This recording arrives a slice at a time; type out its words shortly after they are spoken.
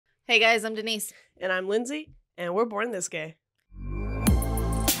Hey guys, I'm Denise. And I'm Lindsay, and we're born this gay.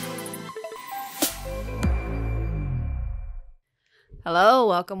 Hello,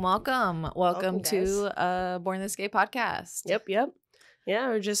 welcome Welcome, to Born This Gay podcast. Yep. Yeah,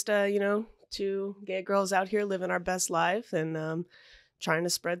 we're just, two gay girls out here living our best life and trying to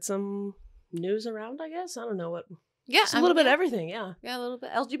spread some news around, I guess. I don't know what. Yeah. Just a little bit of everything, yeah. Yeah, a little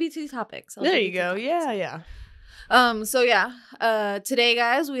bit. LGBT topics. There you LGBT go. topics. Yeah. Today,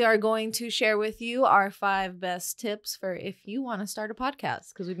 guys, we are going to share with you our 5 best tips for if you want to start a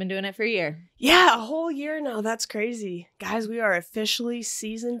podcast, because we've been doing it for a year. Yeah, a whole year now. That's crazy. Guys, we are officially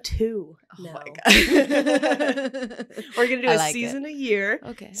season 2 now. My God. We're going to do a season a year.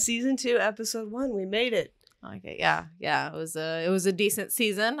 Okay. Season 2, episode 1. We made it. Okay, yeah. It was a decent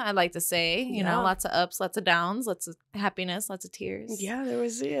season, I'd like to say. You know, lots of ups, lots of downs, lots of happiness, lots of tears. Yeah, there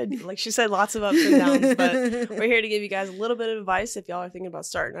was, like she said, lots of ups and downs, but we're here to give you guys a little bit of advice if y'all are thinking about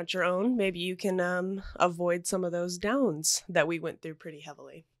starting at your own. Maybe you can avoid some of those downs that we went through pretty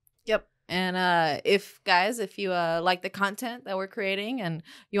heavily. Yep. And if you like the content that we're creating and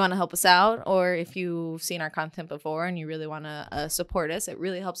you want to help us out, or if you've seen our content before and you really want to support us, it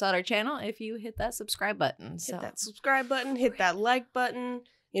really helps out our channel if you hit that subscribe button. Hit that subscribe button, hit that like button.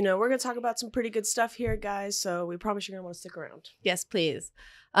 You know, we're going to talk about some pretty good stuff here, guys, so we promise you're going to want to stick around. Yes, please.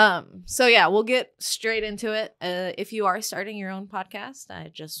 We'll get straight into it. If you are starting your own podcast,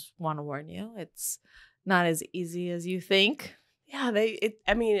 I just want to warn you, it's not as easy as you think. Yeah,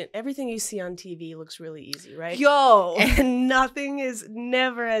 everything you see on TV looks really easy, right? Yo! And nothing is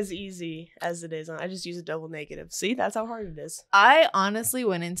never as easy as it is. I just use a double negative. See, that's how hard it is. I honestly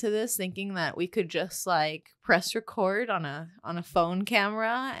went into this thinking that we could just press record on a phone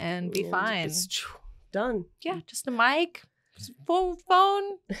camera and be fine. It's done. Yeah, just a mic, phone,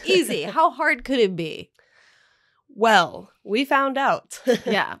 easy. How hard could it be? Well, we found out.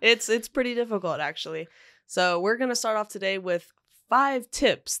 Yeah. It's pretty difficult, actually. So we're going to start off today with 5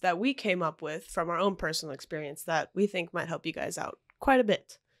 tips that we came up with from our own personal experience that we think might help you guys out quite a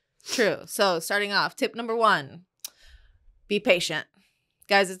bit. True. So starting off, tip number 1, be patient.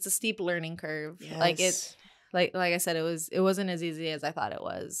 Guys, it's a steep learning curve. Yes. Like I said, it wasn't as easy as I thought it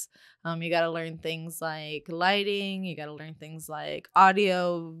was. You got to learn things like lighting. You got to learn things like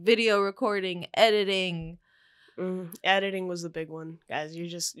audio, video recording, editing. Editing was the big one, guys. You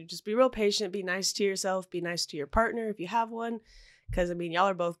just be real patient, be nice to yourself, be nice to your partner if you have one, because y'all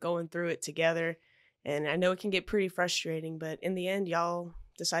are both going through it together, and I know it can get pretty frustrating, but in the end, y'all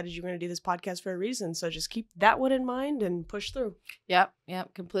decided you're going to do this podcast for a reason, so just keep that one in mind and push through. Yep,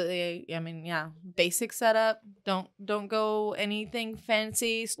 completely. Basic setup. Don't go anything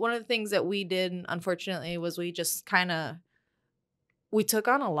fancy. One of the things that we did, unfortunately, was we just we took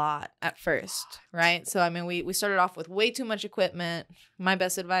on a lot at first, right? So, we started off with way too much equipment. My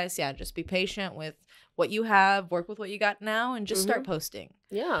best advice, just be patient with what you have, work with what you got now, and just start posting.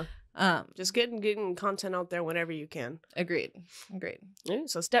 Yeah. Just getting content out there whenever you can. Agreed. Okay,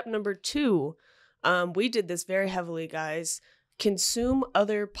 so step number 2, we did this very heavily, guys. Consume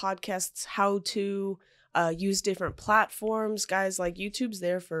other podcasts, how to use different platforms. Guys, YouTube's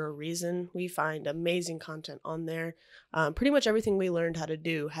there for a reason. We find amazing content on there. Pretty much everything we learned how to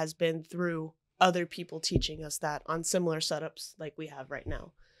do has been through other people teaching us that on similar setups like we have right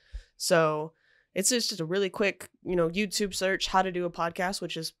now. So it's just a really quick, YouTube search, how to do a podcast,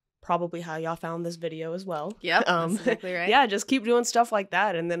 which is probably how y'all found this video as well. Yep, that's exactly right. Yeah, just keep doing stuff like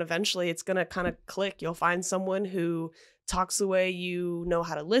that. And then eventually it's going to kind of click. You'll find someone who talks the way you know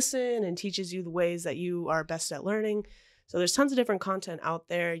how to listen and teaches you the ways that you are best at learning. So there's tons of different content out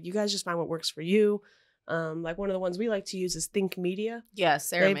there. You guys just find what works for you. One of the ones we like to use is Think Media. Yes,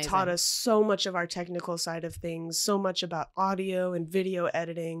 they've taught us so much of our technical side of things, so much about audio and video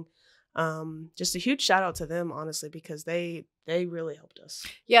editing. Just a huge shout out to them, honestly, because they really helped us.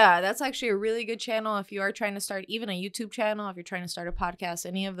 Yeah, that's actually a really good channel. If you are trying to start even a YouTube channel, if you're trying to start a podcast,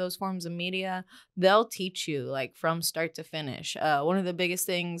 any of those forms of media, they'll teach you from start to finish. One of the biggest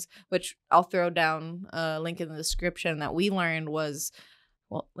things, which I'll throw down a link in the description, that we learned was,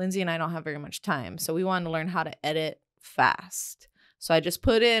 Lindsay and I don't have very much time, so we wanted to learn how to edit fast. So I just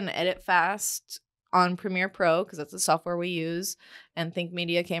put in edit fast on Premiere Pro, because that's the software we use, and Think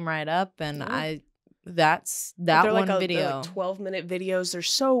Media came right up, and that's that they're one video. They're 12-minute videos. They're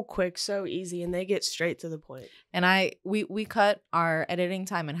so quick, so easy, and they get straight to the point. And we cut our editing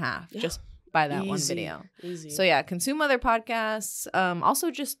time in half just by that one video. Easy. So consume other podcasts. Also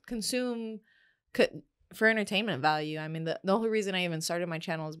just consume for entertainment value. The whole reason I even started my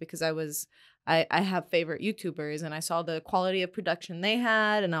channel is because I have favorite YouTubers, and I saw the quality of production they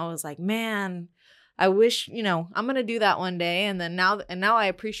had, and I was like, man, I wish, I'm going to do that one day. And then now I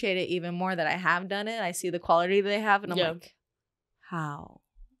appreciate it even more that I have done it. I see the quality they have and I'm like, how?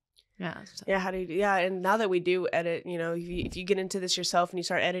 Yeah. So. Yeah. How do you do? Yeah. And now that we do edit, if you get into this yourself and you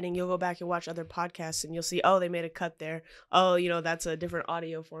start editing, you'll go back and watch other podcasts and you'll see, oh, they made a cut there. Oh, that's a different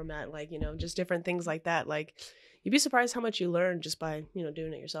audio format. Like, just different things like that. Like, you'd be surprised how much you learn just by,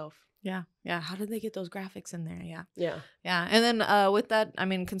 doing it yourself. Yeah. Yeah. How did they get those graphics in there? Yeah. Yeah. Yeah. And then with that,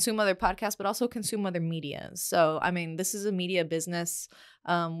 consume other podcasts, but also consume other medias. So, this is a media business.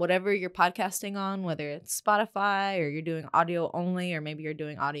 Whatever you're podcasting on, whether it's Spotify or you're doing audio only, or maybe you're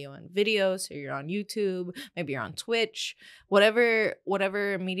doing audio and video. So you're on YouTube, maybe you're on Twitch, whatever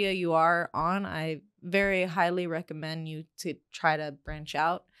media you are on, I very highly recommend you to try to branch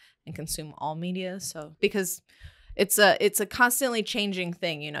out and consume all media. So, because it's a constantly changing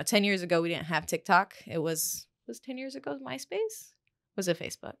thing. 10 years ago, we didn't have TikTok. It was 10 years ago MySpace? Was it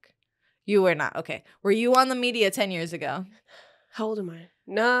Facebook? You were not. Okay. Were you on the media 10 years ago? How old am I?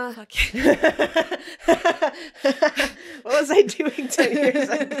 Nah. Fuck. What was I doing 10 years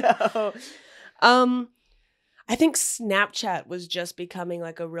ago? I think Snapchat was just becoming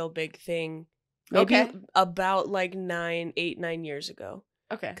like a real big thing. Maybe about like 9 years ago.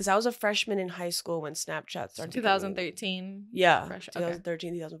 Okay. Because I was a freshman in high school when Snapchat started. 2013. Yeah.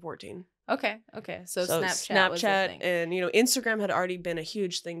 2013, 2014. Okay. So Snapchat was a thing. And, Instagram had already been a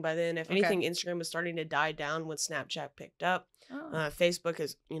huge thing by then. If anything, Instagram was starting to die down when Snapchat picked up. Facebook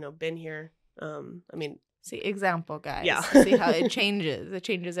has, been here. See, example, guys. Yeah. See how it changes. It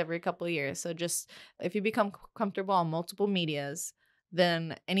changes every couple of years. So just if you become comfortable on multiple medias,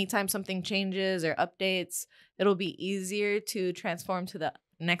 then anytime something changes or updates, it'll be easier to transform to the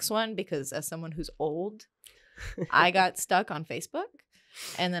next one, because as someone who's old, I got stuck on Facebook.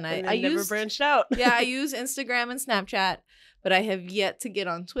 And then I never branched out. Yeah, I use Instagram and Snapchat, but I have yet to get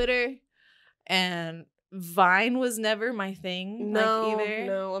on Twitter. And Vine was never my thing. Either.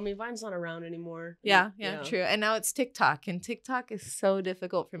 No. Vine's not around anymore. Yeah, true. And now it's TikTok, and TikTok is so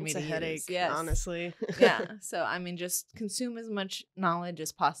difficult for me to use. It's a headache, yes. honestly. Yeah. So, just consume as much knowledge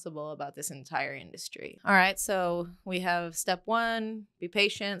as possible about this entire industry. All right. So we have step 1, be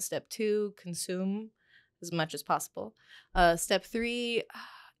patient. Step 2, consume as much as possible. Step 3,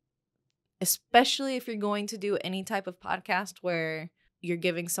 especially if you're going to do any type of podcast where you're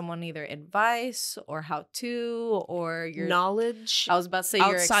giving someone either advice or how to, or your knowledge. I was about to say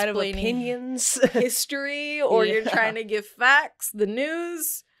outside you're explaining of opinions, history, or you're trying to give facts, the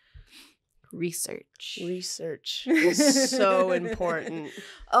news. Research is so important.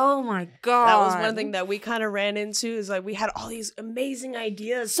 Oh my God. That was one thing that we kind of ran into, is like we had all these amazing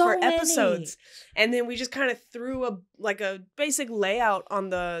ideas for episodes, and then we just kind of threw a basic layout on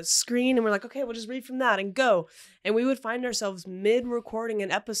the screen, and we're like, okay, we'll just read from that and go. And we would find ourselves mid-recording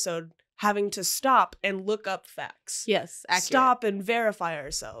an episode having to stop and look up facts. Yes, accurate. Stop and verify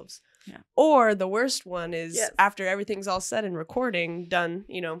ourselves. Yeah. Or the worst one is after everything's all said and recording, done,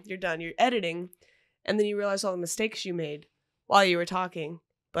 you're done, you're editing, and then you realize all the mistakes you made while you were talking.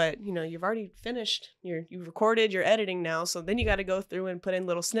 But, you've already finished, you've recorded, you're editing now, so then you got to go through and put in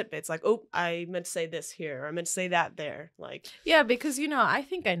little snippets like, oh, I meant to say this here, or I meant to say that there. Like, yeah, because, I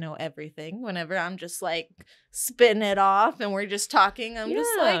think I know everything whenever I'm just like spitting it off and we're just talking. I'm just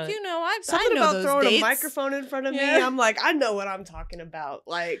like, I know about those throwing dates. A microphone in front of me. I'm like, I know what I'm talking about.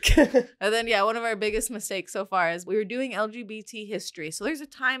 Like, and then, one of our biggest mistakes so far is we were doing LGBT history. So there's a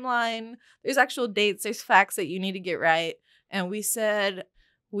timeline, there's actual dates, there's facts that you need to get right. And we said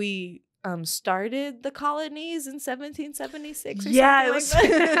we started the colonies in 1776 or something it was like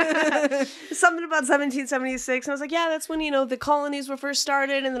that. Something about 1776. And I was like, yeah, that's when, the colonies were first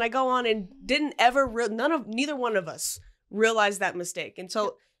started. And then I go on and didn't ever, neither one of us realized that mistake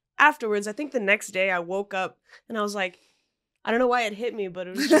until afterwards. I think the next day I woke up and I was like, I don't know why it hit me, but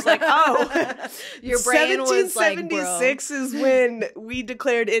it was just like, oh, your brain was like, 1776 is when we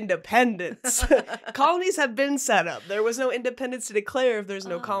declared independence. Colonies have been set up. There was no independence to declare if there's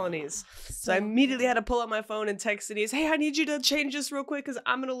no colonies. So I immediately had to pull up my phone and text Denise, hey, I need you to change this real quick because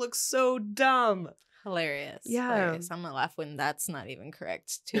I'm going to look so dumb. Hilarious. Yeah. Hilarious. I'm going to laugh when that's not even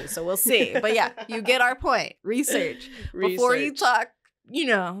correct, too. So we'll see. But yeah, you get our point. Research. Before you talk,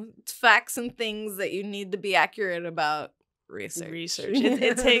 facts and things that you need to be accurate about. Research.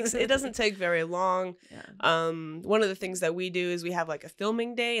 It doesn't take very long. Yeah. One of the things that we do is we have like a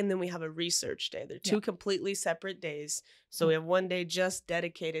filming day and then we have a research day. They're two completely separate days. So we have one day just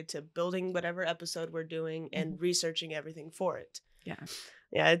dedicated to building whatever episode we're doing and researching everything for it.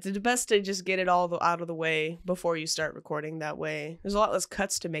 Yeah, it's the best to just get it all out of the way before you start recording. That way there's a lot less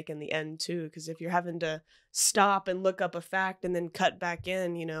cuts to make in the end too, because if you're having to stop and look up a fact and then cut back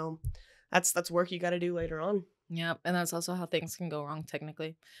in, that's work you got to do later on. Yep. And that's also how things can go wrong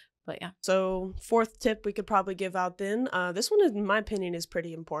technically. But yeah. So 4th tip we could probably give out then. This one, in my opinion, is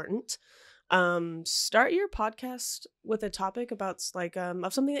pretty important. Start your podcast with a topic about like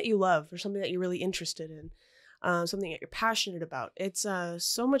of something that you love or something that you're really interested in. Something that you're passionate about. It's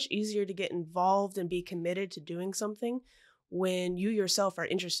so much easier to get involved and be committed to doing something when you yourself are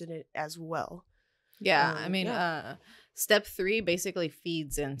interested in it as well. Yeah, I mean, step 3 basically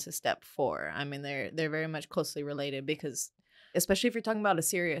feeds into step 4. I mean, they're very much closely related because, especially if you're talking about a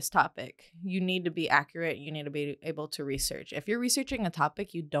serious topic, you need to be accurate. You need to be able to research. If you're researching a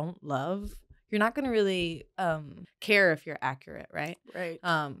topic you don't love, you're not going to really care if you're accurate, right? Right.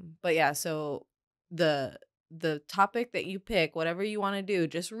 But yeah, so the topic that you pick, whatever you want to do,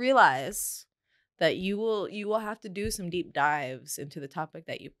 just realize that you will have to do some deep dives into the topic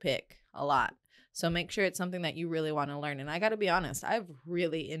that you pick a lot. So make sure it's something that you really want to learn. And I got to be honest, I've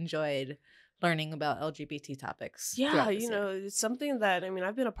really enjoyed learning about LGBT topics. Yeah, it's something that, I mean,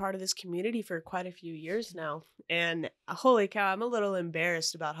 I've been a part of this community for quite a few years now. And holy cow, I'm a little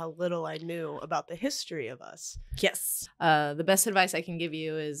embarrassed about how little I knew about the history of us. Yes. The best advice I can give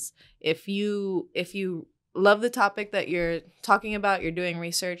you is if you love the topic that you're talking about, you're doing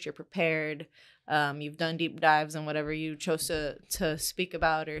research, you're prepared, you've done deep dives in whatever you chose to speak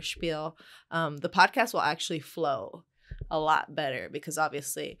about or spiel, the podcast will actually flow a lot better because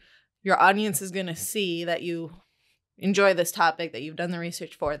obviously your audience is going to see that you enjoy this topic, that you've done the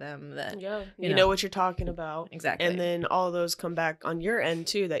research for them, that you know what you're talking about. Exactly. And then all of those come back on your end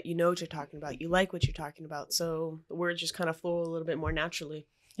too, that you know what you're talking about, you like what you're talking about, so the words just kind of flow a little bit more naturally.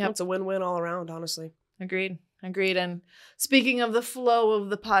 It's a win-win all around, honestly. Agreed. And speaking of the flow of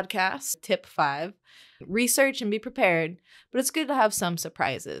the podcast, tip 5, research and be prepared, but it's good to have some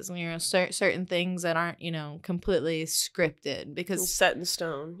surprises, certain things that aren't, completely scripted because set in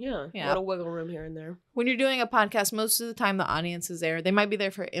stone. Yeah. A little wiggle room here and there. When you're doing a podcast, most of the time the audience is there. They might be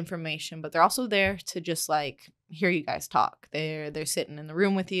there for information, but they're also there to just like hear you guys talk. They're sitting in the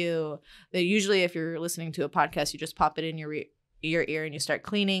room with you. They usually, if you're listening to a podcast, you just pop it in your ear and you start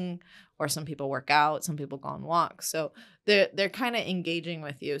cleaning, or some people work out, some people go on walks. So they're kind of engaging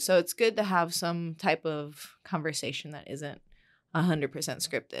with you. So it's good to have some type of conversation that isn't 100%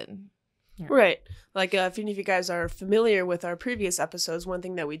 scripted. Yeah. Right. Like if any of you guys are familiar with our previous episodes, one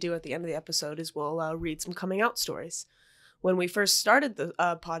thing that we do at the end of the episode is we'll read some coming out stories. When we first started the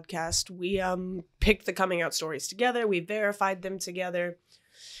podcast, we picked the coming out stories together. We verified them together.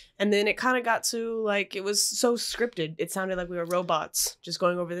 And then it kind of got to, like, it was so scripted. It sounded like we were robots just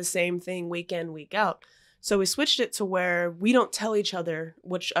going over the same thing week in, week out. So we switched it to where we don't tell each other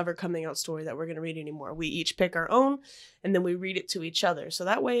whichever coming out story that we're going to read anymore. We each pick our own, and then we read it to each other. So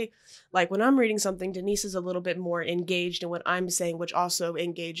that way, like when I'm reading something, Denise is a little bit more engaged in what I'm saying, which also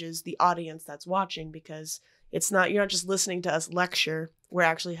engages the audience that's watching, because you're not just listening to us lecture. We're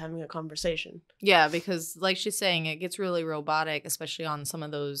actually having a conversation. Yeah, because like she's saying, it gets really robotic, especially on some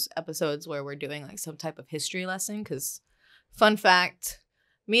of those episodes where we're doing like some type of history lesson. Because fun fact,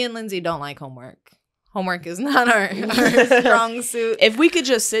 me and Lindsay don't like homework. Homework is not our strong suit. If we could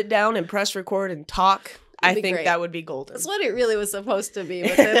just sit down and press record and talk, I think great. That would be golden. That's what it really was supposed to be.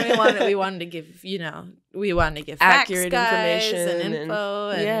 But then we wanted to give, accurate facts, information and info.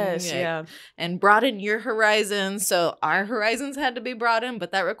 And and broaden your horizons. So our horizons had to be broadened,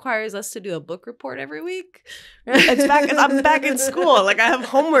 but that requires us to do a book report every week. I'm back in school. Like I have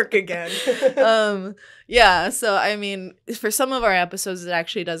homework again. Yeah. So, I mean, for some of our episodes, it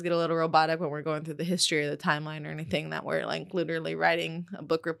actually does get a little robotic when we're going through the history or the timeline or anything, that we're like literally writing a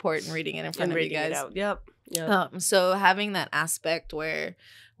book report and reading it in front of you guys. Yep. So having that aspect where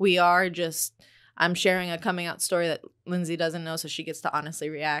we are just, I'm sharing a coming out story that Lindsay doesn't know, so she gets to honestly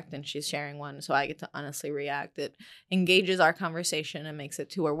react, and she's sharing one, so I get to honestly react. It engages our conversation and makes it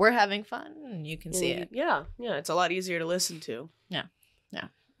to where we're having fun and you can see it. Yeah. It's a lot easier to listen to. Yeah.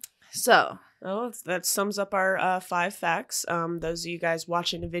 So. Oh, that sums up our 5 facts. Those of you guys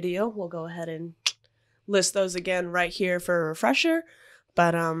watching the video, we'll go ahead and list those again right here for a refresher.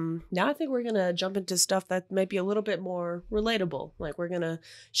 But now I think we're going to jump into stuff that might be a little bit more relatable. Like we're going to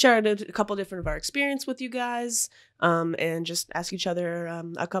share a couple different of our experience with you guys, and just ask each other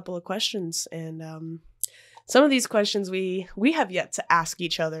a couple of questions. And some of these questions we have yet to ask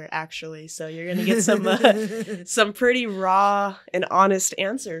each other, actually. So you're going to get some pretty raw and honest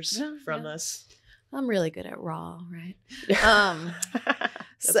answers from us. I'm really good at raw, right?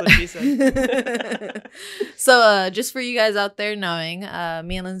 That's what she said. So just for you guys out there knowing,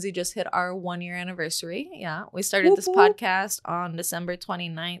 me and Lindsay just hit our 1-year anniversary. Yeah. We started this podcast on December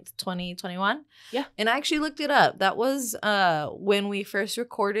 29th, 2021. Yeah. And I actually looked it up. That was when we first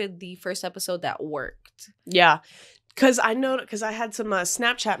recorded the first episode that worked. Yeah. Because I had some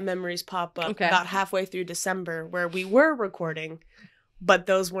Snapchat memories pop up about halfway through December where we were recording, but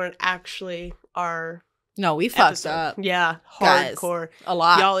those weren't actually our... No, we fucked up. Yeah, hardcore. Guys, a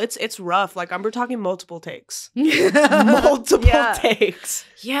lot. Y'all, it's rough. Like, we're talking multiple takes. Multiple takes.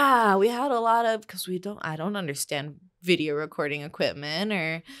 Yeah, we had a lot of, because I don't understand video recording equipment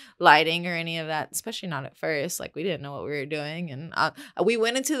or lighting or any of that, especially not at first. Like, we didn't know what we were doing. And we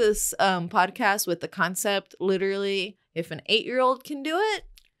went into this podcast with the concept, literally, if an 8-year-old can do it,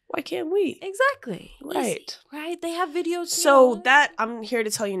 why can't we? Exactly. Right. Easy, right? They have videos. So I'm here to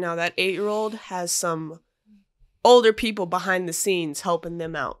tell you now that 8-year-old has some older people behind the scenes helping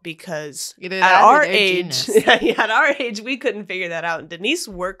them out because at our age, we couldn't figure that out. And Denise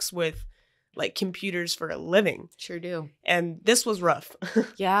works with like computers for a living. Sure do. And this was rough.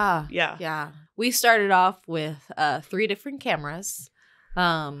 Yeah. Yeah. We started off with 3 different cameras.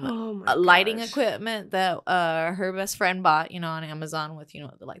 Lighting equipment that her best friend bought, on Amazon with,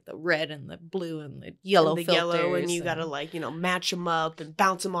 the red and the blue and the yellow filters. And you gotta match them up and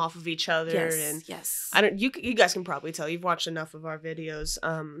bounce them off of each other. Yes. You guys can probably tell you've watched enough of our videos.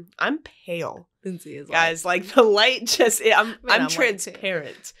 I'm pale. Lindsay is guys, the light just I'm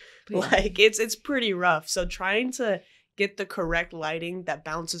transparent. Like it's pretty rough. So trying to get the correct lighting that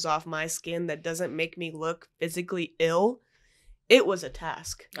bounces off my skin that doesn't make me look physically ill. It was a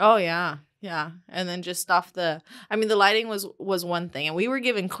task. Oh, yeah. Yeah. And then just off the lighting was one thing. And we were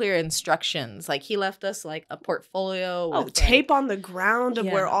given clear instructions. Like, he left us, a portfolio. With, tape on the ground of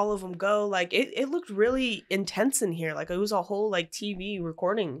where all of them go. Like, it looked really intense in here. Like, it was a whole, TV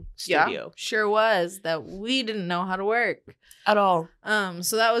recording studio. Yeah, sure was. That we didn't know how to work. At all.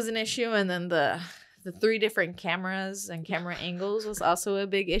 So that was an issue. And then the 3 different cameras and camera angles was also a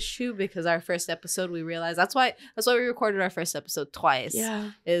big issue because our first episode, we realized that's why we recorded our first episode twice. Yeah.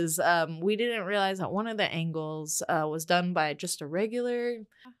 Is we didn't realize that one of the angles was done by just a regular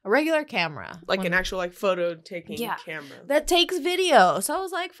camera. Like an actual photo taking camera. That takes video. So I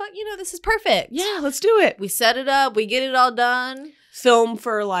was like, fuck, this is perfect. Yeah, let's do it. We set it up, we get it all done. Film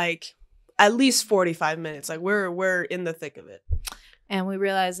for at least 45 minutes. We're in the thick of it. And we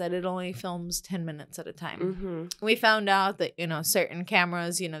realized that it only films 10 minutes at a time. Mm-hmm. We found out that, certain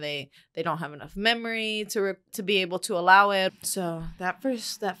cameras, they don't have enough memory to be able to allow it. So that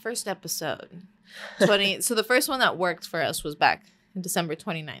first episode, so the first one that worked for us was back in December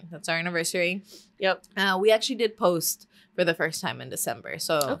 29th. That's our anniversary. Yep. We actually did post for the first time in December.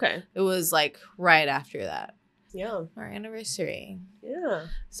 So it was right after that. Yeah. Our anniversary. Yeah.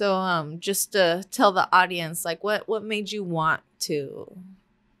 So just to tell the audience, what made you want to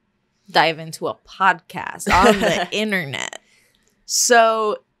dive into a podcast on the internet?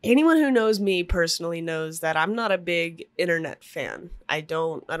 So anyone who knows me personally knows that I'm not a big internet fan. I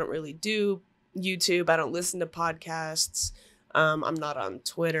don't really do YouTube. I don't listen to podcasts. I'm not on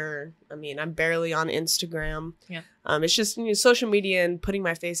Twitter. I'm barely on Instagram. Yeah. It's just social media and putting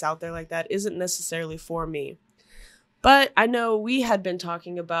my face out there like that isn't necessarily for me. But I know we had been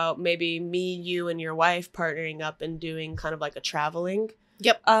talking about maybe me, you, and your wife partnering up and doing kind of a traveling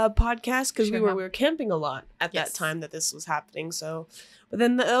podcast because we were camping a lot at that time that this was happening. So, but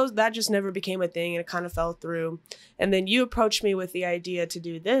then that just never became a thing and it kind of fell through. And then you approached me with the idea to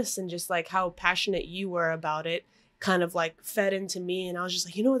do this and just how passionate you were about it kind of fed into me. And I was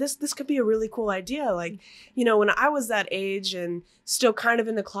just this could be a really cool idea. When I was that age and still kind of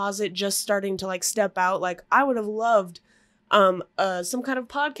in the closet, just starting to step out, I would have loved some kind of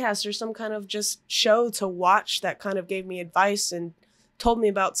podcast or some kind of just show to watch that kind of gave me advice and told me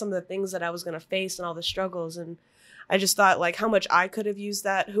about some of the things that I was going to face and all the struggles. And I just thought how much I could have used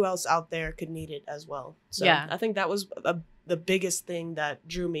that. Who else out there could need it as well? So I think that was the biggest thing that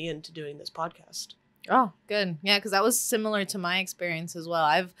drew me into doing this podcast. Oh, good. Yeah, because that was similar to my experience as well.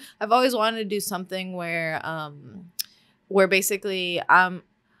 I've always wanted to do something where basically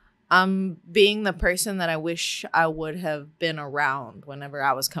I'm being the person that I wish I would have been around whenever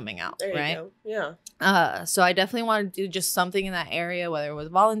I was coming out. There right? You go. Yeah. So I definitely wanted to do just something in that area, whether it was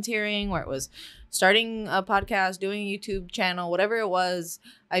volunteering, or it was starting a podcast, doing a YouTube channel, whatever it was.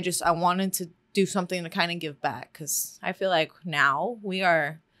 I wanted to do something to kind of give back because I feel like now we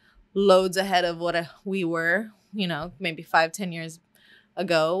are loads ahead of what we were, maybe 5-10 years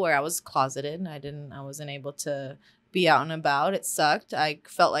ago, where I was closeted. I wasn't able to be out and about. It sucked. I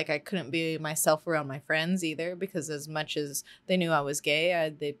felt like I couldn't be myself around my friends either, because as much as they knew I was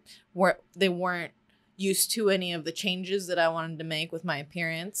gay, they weren't used to any of the changes that I wanted to make with my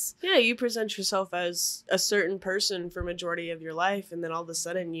appearance. Yeah, you present yourself as a certain person for majority of your life, and then all of a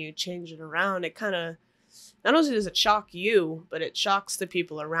sudden you change it around. It kind of, not only does it shock you, but it shocks the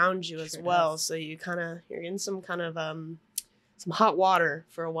people around you as well. So you're in some kind of some hot water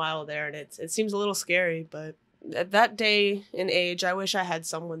for a while there, and it seems a little scary. But at that day and age, I wish I had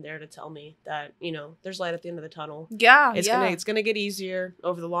someone there to tell me that, you know, there's light at the end of the tunnel. Yeah, it's gonna get easier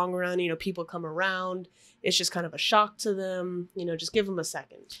over the long run. You know, people come around. It's just kind of a shock to them. You know, just give them a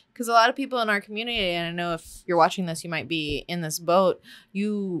second. Because a lot of people in our community, and I know if you're watching this, you might be in this boat.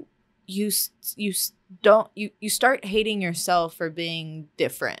 You start hating yourself for being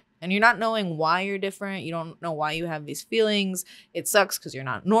different. And you're not knowing why you're different. You don't know why you have these feelings. It sucks because you're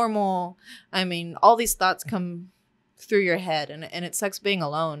not normal. I mean, all these thoughts come through your head, and it sucks being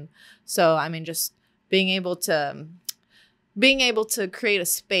alone. So, I mean, just being able to create a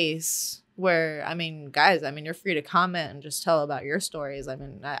space where, I mean, guys, I mean, you're free to comment and just tell about your stories. I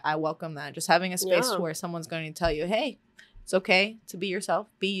mean, I welcome that. Just having a space where someone's going to tell you, hey, it's okay to be yourself,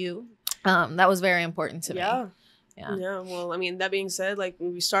 be you. That was very important to me. Yeah. Well, I mean, that being said, like,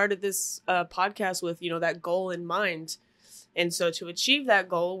 we started this podcast with, you know, that goal in mind. And so to achieve that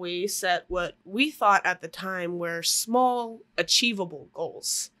goal, we set what we thought at the time were small, achievable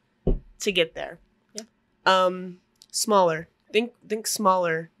goals to get there. Yeah. Smaller. Think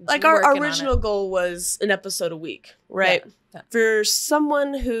smaller. Like, our original goal was an episode a week, right? Yeah. For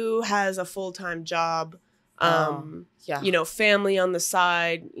someone who has a full-time job, you know, family on the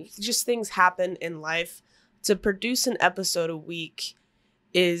side, just things happen in life. To produce an episode a week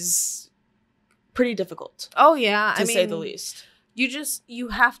is pretty difficult. Oh, yeah. To say the least. You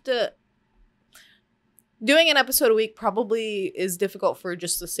have to. Doing an episode a week probably is difficult for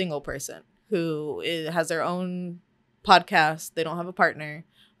just a single person who has their own podcast. They don't have a partner,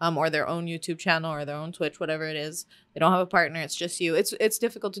 or their own YouTube channel or their own Twitch, whatever it is. They don't have a partner. It's just you. It's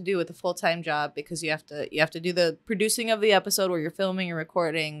difficult to do with a full-time job, because you have to do the producing of the episode where you're filming and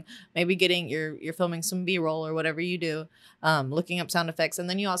recording, maybe you're filming some B-roll or whatever you do, looking up sound effects. And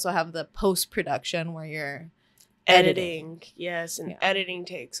then you also have the post-production where you're editing. Yes. And editing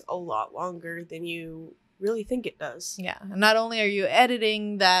takes a lot longer than you really think it does. Yeah. And not only are you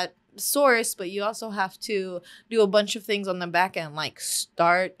editing that source, but you also have to do a bunch of things on the back end, like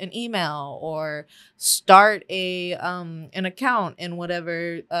start an email or start an account in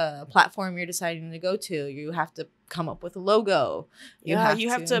whatever platform you're deciding to go to. You have to come up with a logo. You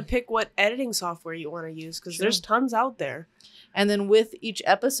have to pick what editing software you want to use, because there's tons out there. And then with each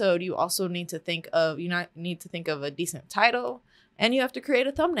episode, you also need to think of a decent title, and you have to create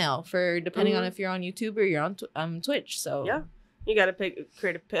a thumbnail for depending on if you're on YouTube or you're on Twitch. So yeah. You got to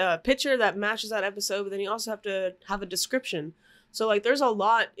create a picture that matches that episode, but then you also have to have a description. So, like, there's a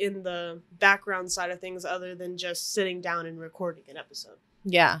lot in the background side of things other than just sitting down and recording an episode.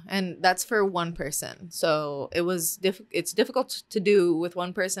 Yeah, and that's for one person. So it's difficult to do with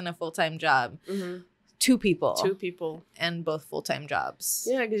one person, a full-time job. Mm-hmm. Two people. And both full-time jobs.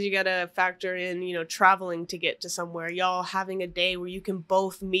 Yeah, because you got to factor in, you know, traveling to get to somewhere. Y'all having a day where you can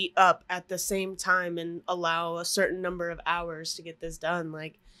both meet up at the same time and allow a certain number of hours to get this done.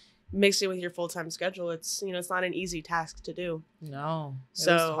 Like, mixing with your full-time schedule, it's, you know, it's not an easy task to do. No, it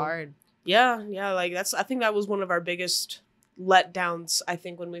was hard. Yeah, like I think that was one of our biggest letdowns, I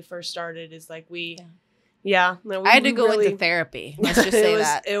think, when we first started, is like I had to go into therapy. Let's just say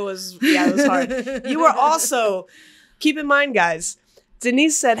that. It was hard. You were also, keep in mind, guys,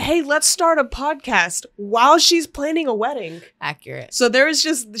 Denise said, hey, let's start a podcast while she's planning a wedding. Accurate. So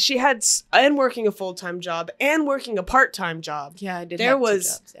she had, and working a full-time job and working a part-time job. Yeah, I did have two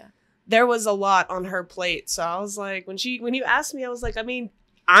jobs, yeah. There was a lot on her plate. So I was like, when you asked me, I was like, I mean,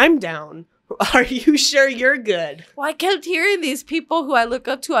 I'm down. Are you sure you're good? Well, I kept hearing these people who I look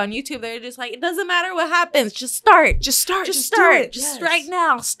up to on YouTube. They're just like, it doesn't matter what happens. Just start. Just start. Just right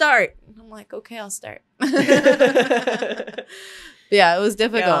now. Start. And I'm like, okay, I'll start. Yeah, it was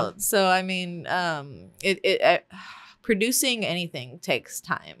difficult. Yeah. So, I mean, producing anything takes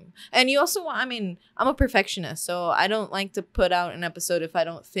time. And you also want, I mean, I'm a perfectionist, so I don't like to put out an episode if I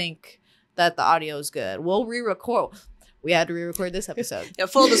don't think that the audio is good. We'll re-record. We had to re-record this episode. Yeah,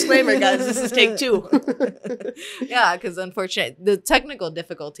 full disclaimer, guys, this is take 2. Yeah, because unfortunately, the technical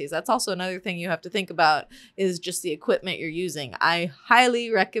difficulties, that's also another thing you have to think about, is just the equipment you're using. I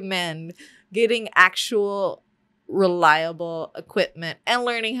highly recommend getting actual reliable equipment and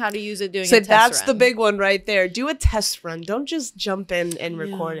learning how to use it, doing so a test that's run. the big one right there. Do a test run. Don't just jump in and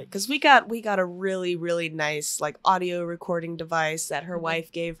record it, because we got a really, really nice like audio recording device that her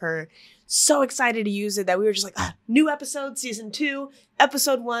wife gave her. So excited to use it that we were just like, new episode, season 2,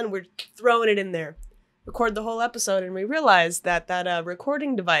 episode 1, we're throwing it in there, record the whole episode. And we realized that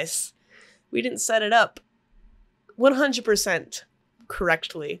recording device, we didn't set it up 100%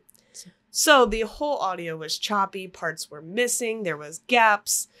 correctly. So the whole audio was choppy, parts were missing, there was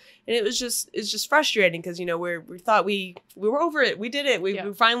gaps, and it's just frustrating because, you know, we thought we were over it. We did it. We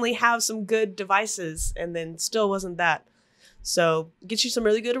finally have some good devices, and then still wasn't that. So get you some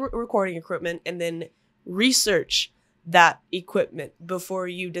really good recording equipment, and then research that equipment before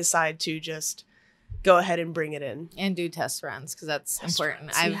you decide to just go ahead and bring it in. And do test runs, because that's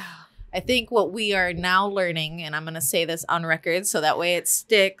important. I think what we are now learning, and I'm going to say this on record so that way it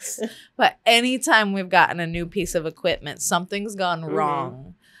sticks, but anytime we've gotten a new piece of equipment, something's gone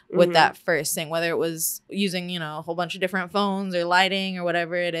wrong with that first thing, whether it was using, you know, a whole bunch of different phones or lighting or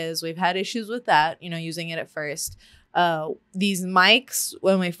whatever it is. We've had issues with that, you know, using it at first. These mics,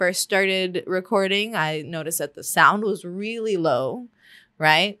 when we first started recording, I noticed that the sound was really low,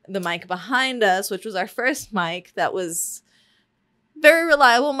 right? The mic behind us, which was our first mic, that was very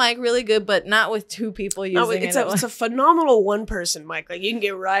reliable mic, really good, but not with 2 people using it. It's a phenomenal 1-person mic. Like, you can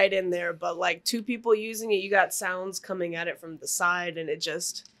get right in there, but like 2 people using it, you got sounds coming at it from the side, and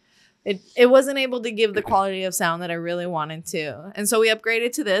it wasn't able to give the quality of sound that I really wanted to. And so we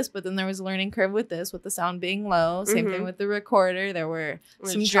upgraded to this, but then there was a learning curve with this, with the sound being low. Same thing with the recorder. There were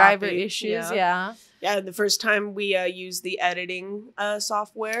some driver issues. Yeah, the first time we used the editing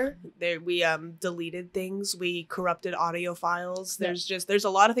software, we deleted things. We corrupted audio files. There's a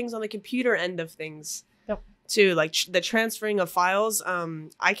lot of things on the computer end of things too, like the transferring of files.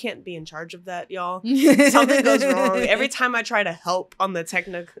 I can't be in charge of that, y'all. Something goes wrong every time I try to help on the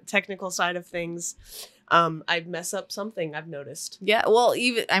technical side of things. I mess up something, I've noticed. Yeah, well,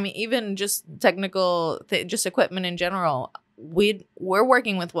 even just technical, just equipment in general. We're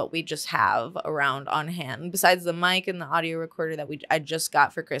working with what we just have around on hand, besides the mic and the audio recorder that I just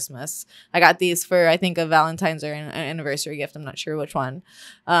got for Christmas. I got these for, I think, a Valentine's or an anniversary gift. I'm not sure which one.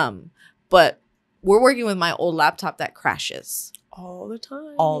 But we're working with my old laptop that crashes all the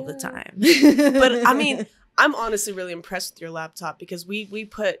time. The time. But I mean, I'm honestly really impressed with your laptop, because we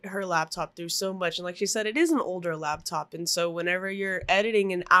put her laptop through so much. And like she said, it is an older laptop. And so whenever you're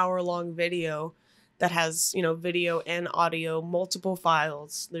editing an hour-long video that has, you know, video and audio, multiple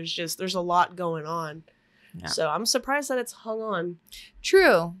files, there's a lot going on. Yeah. So I'm surprised that it's hung on.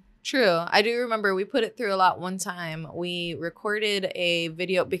 True. I do remember we put it through a lot one time. We recorded a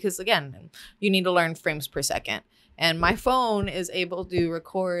video because, again, you need to learn frames per second. And my phone is able to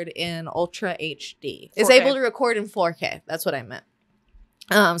record in Ultra HD. 4K. It's able to record in 4K. That's what I meant.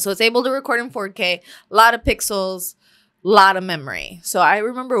 So it's able to record in 4K, a lot of pixels, lot of memory. So I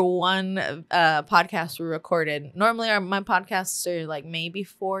remember one podcast we recorded. Normally my podcasts are like maybe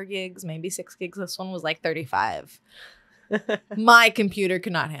 4 gigs, maybe 6 gigs. This one was like 35. My computer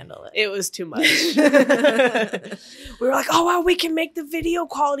could not handle it. It was too much. We were like, oh, wow, we can make the video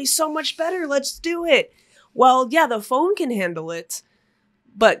quality so much better. Let's do it. Well, yeah, the phone can handle it,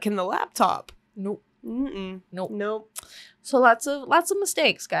 but can the laptop? Nope. Nope. So lots of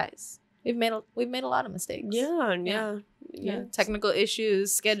mistakes, guys. We've made a lot of mistakes. Yeah. Technical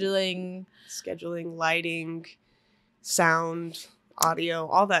issues, scheduling, lighting, sound, audio,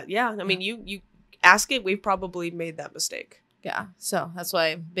 all that. Yeah. I mean, you ask it, we've probably made that mistake. Yeah. So that's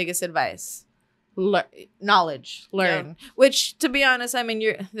why biggest advice, knowledge, learn. Yeah. Which, to be honest, I mean,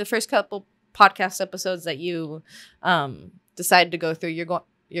 you're the first couple podcast episodes that you decide to go through,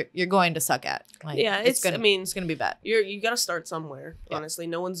 you're going to suck at. Like, it's gonna be bad. You got to start somewhere. Yeah. Honestly,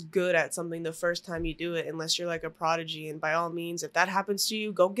 no one's good at something the first time you do it unless you're like a prodigy. And by all means, if that happens to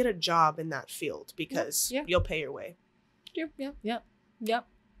you, go get a job in that field, because you'll pay your way. Yep.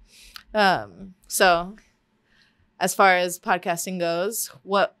 So as far as podcasting goes,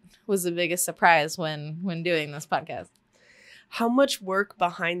 what was the biggest surprise when doing this podcast? How much work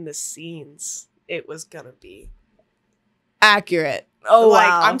behind the scenes it was gonna be. Accurate. Oh, like,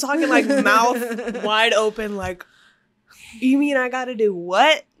 wow. I'm talking like mouth wide open, like, you mean I gotta do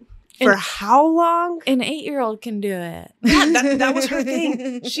what? For how long? An 8-year-old can do it. Yeah, that was her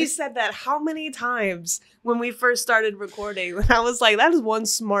thing. She said that how many times when we first started recording? And I was like, that is one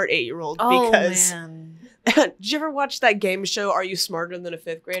smart 8-year-old. Oh, because man. Did you ever watch that game show, Are You Smarter Than a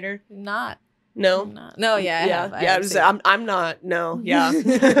Fifth Grader? Not. No? No, yeah. I have. I'm not. No, yeah.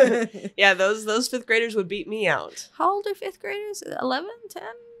 Yeah, those fifth graders would beat me out. How old are fifth graders? 11,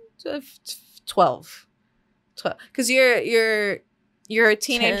 10, 12. 12. Because you're a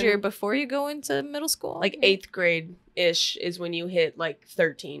teenager 10. before you go into middle school? Like 8th grade-ish is when you hit like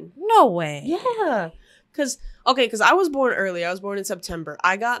 13. No way. Yeah. Because I was born early. I was born in September.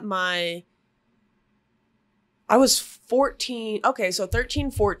 I was 14. Okay, so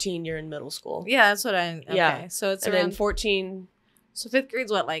 13, 14, you're in middle school. Yeah, that's what I... Okay, Yeah. so it's And around... then 14... So 5th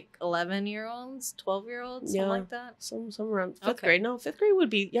grade's what, like 11-year-olds? 12-year-olds? Something like that? Some around 5th Okay. grade. No, 5th grade would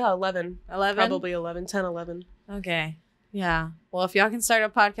be, 11. 11? Probably 11, 10, 11. Okay. Yeah. Well, if y'all can start a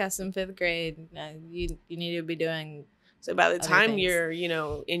podcast in 5th grade, you need to be doing... So by the other time things. you're,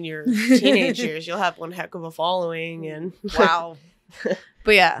 in your teenage years, you'll have one heck of a following. And Wow.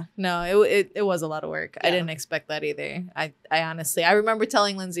 But yeah, no, it was a lot of work. I Yeah. didn't expect that either. I honestly, I remember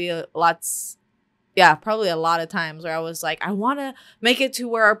telling Lindsay probably a lot of times where I was like, I want to make it to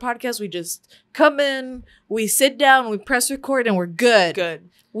where our podcast, we just come in, we sit down, we press record, and we're good. Good.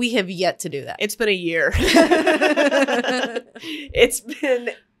 We have yet to do that. It's been a year. It's been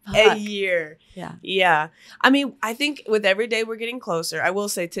a year. Yeah. Yeah. I mean, I think with every day we're getting closer. I will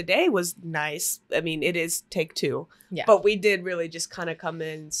say today was nice. I mean, it is take 2. Yeah. But we did really just kind of come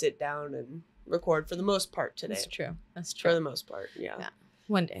in, sit down, and record for the most part today. That's true. That's For true. the most part. Yeah. Yeah.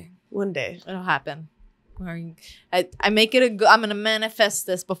 One day. One day. It'll happen. I make it I'm going to manifest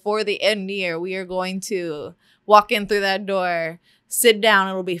this before the end of the year. We are going to walk in through that door, sit down.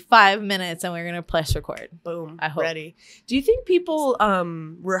 It'll be 5 minutes, and we're going to press record. Boom. I hope. Ready. Do you think people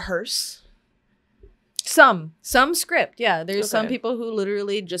rehearse? Some script. Yeah. There's some Okay. people who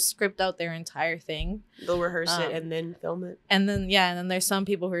literally just script out their entire thing. They'll rehearse it and then film it. And then there's some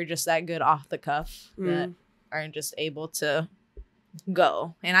people who are just that good off the cuff that Mm. are just able to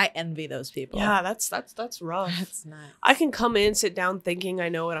go. And I envy those people. Yeah, that's rough. That's nice. I can come in, sit down thinking I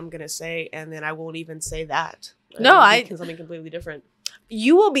know what I'm going to say, and then I won't even say that. No, I think something completely different.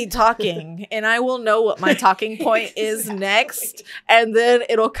 You will be talking and I will know what my talking point is Exactly. next. And then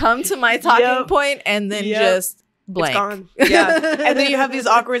it'll come to my talking Yep. point and then Yep. just blank. It's gone. Yeah. And then you have these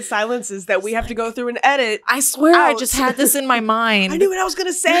awkward silences that we have to go through and edit. I swear I Out. just had this in my mind. I knew what I was going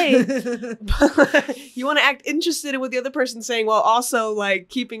to say. You want to act interested in what the other person's saying while also like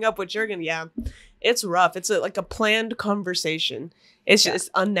keeping up what you're going to. Yeah. It's rough. It's like a planned conversation. It's just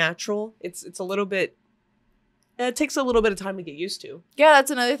unnatural. It's a little bit. It takes a little bit of time to get used to. Yeah, that's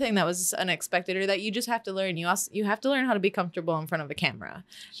another thing that was unexpected or that you just have to learn. You have to learn how to be comfortable in front of a camera.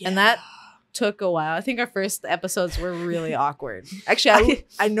 And that took a while. I think our first episodes were really awkward. Actually,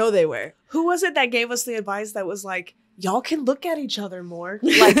 I know they were. Who was it that gave us the advice that was like, y'all can look at each other more?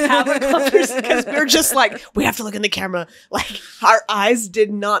 Like, have a conversation. Because we're just like, we have to look in the camera. Like, our eyes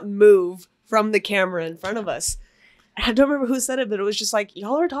did not move from the camera in front of us. I don't remember who said it, but it was just like,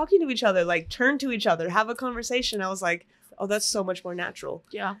 y'all are talking to each other. Like, turn to each other. Have a conversation. I was like, oh, that's so much more natural.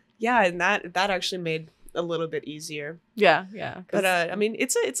 Yeah. Yeah, and that actually made a little bit easier. Yeah. But, I mean,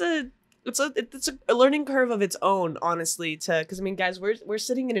 it's a learning curve of its own, honestly, because I mean, guys, we're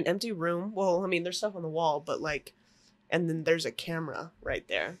sitting in an empty room. Well, I mean, there's stuff on the wall, but like, and then there's a camera right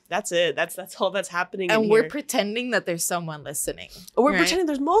there. That's it. That's all that's happening. And in we're here. pretending that there's someone listening. We're right? pretending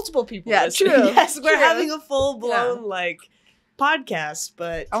there's multiple people. Yeah, listening. true. Yes, we're True. having a full blown like podcast,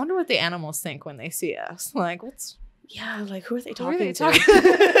 but I wonder what the animals think when they see us. Like, what's yeah, like who are they who talking are they to? talking?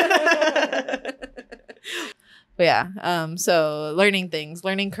 But yeah, so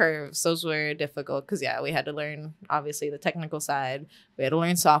learning curves, those were difficult because we had to learn obviously the technical side. We had to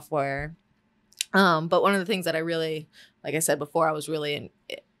learn software. But one of the things that I really, like I said before, I was really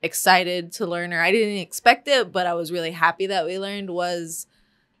excited to learn, or I didn't expect it, but I was really happy that we learned was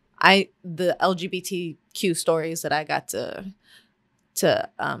the LGBTQ stories that I got to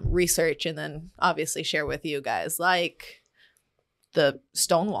research and then obviously share with you guys, like the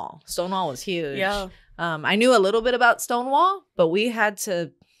Stonewall. Stonewall was huge. Yeah. I knew a little bit about Stonewall, but we had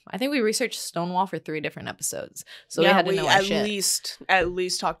to. I think we researched Stonewall for 3 different episodes, so we had to know our shit. At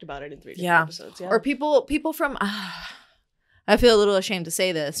least talked about it in 3 different episodes. Yeah. Or people from. I feel a little ashamed to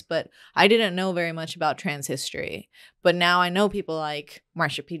say this, but I didn't know very much about trans history. But now I know people like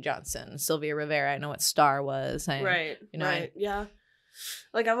Marsha P. Johnson, Sylvia Rivera. I know what STAR was. Right. Yeah.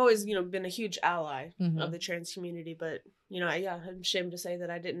 Like I've always, been a huge ally of the trans community, but I'm ashamed to say that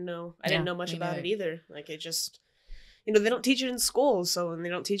I didn't know much about it either. Like it just, they don't teach it in schools. So when they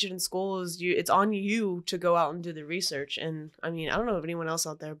don't teach it in schools, it's on you to go out and do the research. And I mean, I don't know if anyone else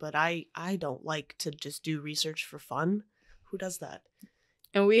out there, but I don't like to just do research for fun. Who does that?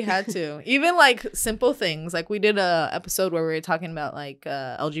 And we had to. Even like simple things. Like we did a episode where we were talking about like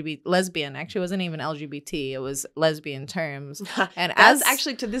LGBT lesbian. Actually, it wasn't even LGBT. It was lesbian terms. And As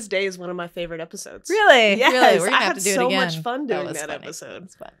actually to this day is one of my favorite episodes. Really? Yes, Really? We're gonna I have had to do it so again. much fun doing that funny. episode.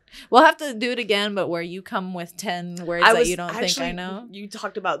 It's fun. We'll have to do it again, but where you come with 10 words that you don't think I know. You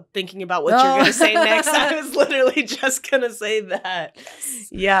talked about thinking about what you're gonna say next. I was literally just gonna say that.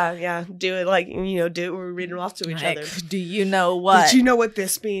 Yeah. Do it like do it. We're reading off to each other. Do you know what? Did you know what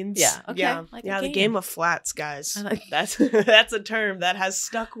this means? Yeah. Okay. Yeah. Like the game of flats, guys. That's a term that has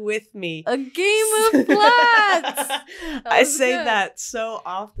stuck with me. A game of flats. I say that so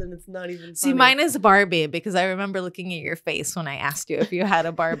often. It's not even funny. See, mine is Barbie because I remember looking at your face when I asked you if you had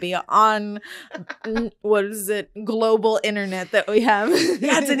a Barbie on what is it, global internet that we have.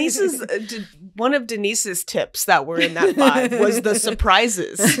 Yeah, one of Denise's tips that were in that vibe was the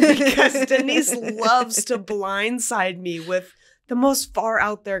surprises, because Denise loves to blindside me with the most far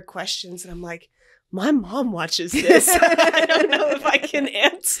out there questions, and I'm like, my mom watches this. I don't know if I can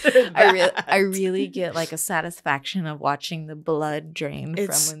answer that. I really get like a satisfaction of watching the blood drain from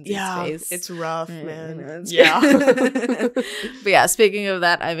Lindsay's face. It's rough, man. But yeah, speaking of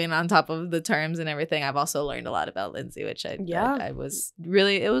that, I mean, on top of the terms and everything, I've also learned a lot about Lindsay, which it was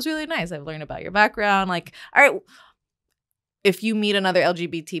really nice. I've learned about your background. Like, all right, if you meet another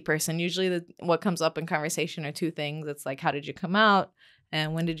LGBT person, usually what comes up in conversation are two things. It's like, how did you come out?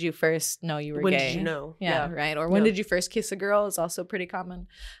 And when did you first know you were when gay? When did you know? Yeah, right. Or when did you first kiss a girl is also pretty common.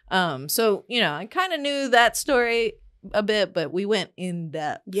 So, I kind of knew that story a bit, but we went in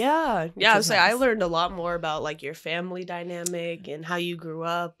depth. Yeah. Yeah. So I learned a lot more about like your family dynamic and how you grew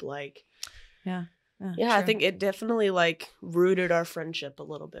up. Like, yeah, I think it definitely like rooted our friendship a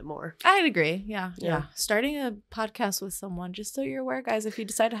little bit more. I'd agree. Yeah. Starting a podcast with someone, just so you're aware, guys, if you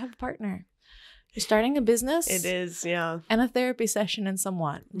decide to have a partner. You're starting a business. It is, yeah. And a therapy session in some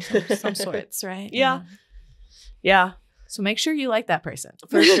sorts, right? Yeah. So make sure you like that person.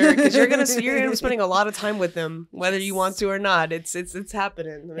 For sure. Because you're gonna be spending a lot of time with them, whether you want to or not. It's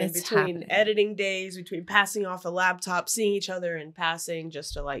happening. I mean, between editing days, between passing off a laptop, seeing each other in passing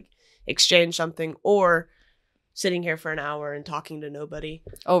just to like exchange something, or sitting here for an hour and talking to nobody.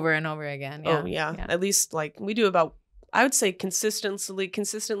 Over and over again. Yeah. Oh, yeah. At least like we do about, I would say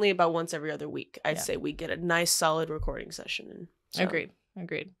consistently about once every other week. I'd say we get a nice solid recording session in. So.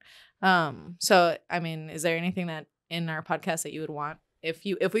 Agreed. So I mean, is there anything that in our podcast that you would want if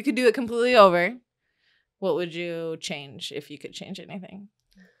we could do it completely over, what would you change if you could change anything?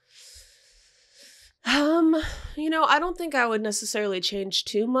 I don't think I would necessarily change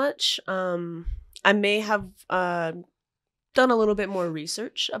too much. I may have done a little bit more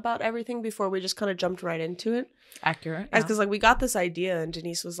research about everything before we just kind of jumped right into it. Accurate. Because like we got this idea and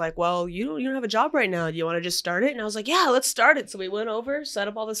Denise was like, well, you don't have a job right now. Do you want to just start it? And I was like, yeah, let's start it. So we went over, set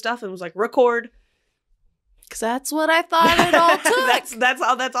up all the stuff, and was like, record. Because that's what I thought it all took.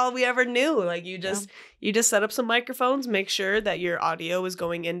 that's all we ever knew. Like you just set up some microphones, make sure that your audio is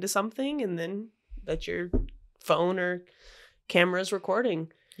going into something, and then that your phone or camera is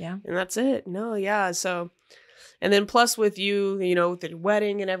recording. Yeah. And that's it. No, yeah. So, and then plus with you, with the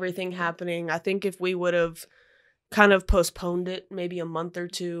wedding and everything happening, I think if we would have kind of postponed it maybe a month or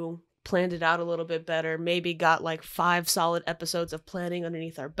two, planned it out a little bit better, maybe got like 5 solid episodes of planning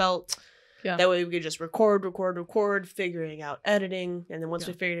underneath our belt. Yeah. That way we could just record, figuring out editing. And then once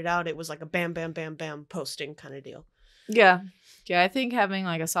we figured it out, it was like a bam, bam, bam, bam posting kind of deal. Yeah. Yeah, I think having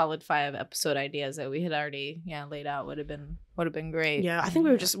like a solid 5 episode ideas that we had already laid out would have been great. Yeah, I think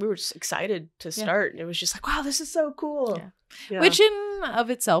we were just excited to start. It was just like, wow, this is so cool. Yeah. Which in of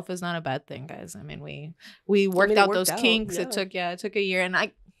itself is not a bad thing, guys. I mean, we worked out those kinks. Yeah. It took a year, and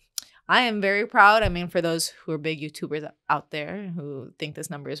I am very proud. I mean, for those who are big YouTubers out there who think this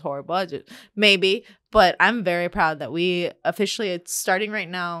number is horrible, maybe, but I'm very proud that we officially, it's starting right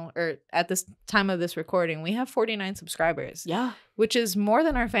now, or at this time of this recording, we have 49 subscribers. Yeah. Which is more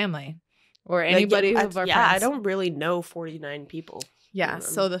than our family or anybody of our friends. I don't really know 49 people. Yeah.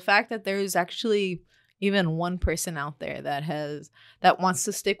 So the fact that there's actually even one person out there that wants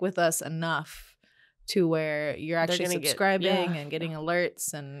to stick with us enough to where you're actually subscribing and getting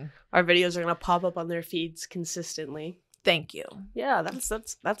alerts, and our videos are gonna pop up on their feeds consistently. Thank you. Yeah,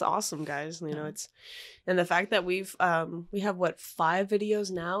 that's awesome, guys. It's, and the fact that we have 5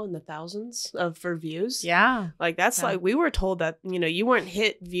 videos now in the thousands for views. Yeah, like that's like we were told that you weren't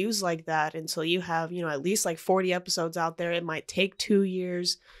hit views like that until you have at least like 40 episodes out there. It might take 2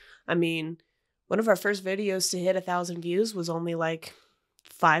 years. I mean, one of our first videos to hit 1,000 views was only like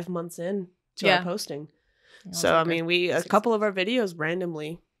 5 months in to our posting. So I mean, a couple of our videos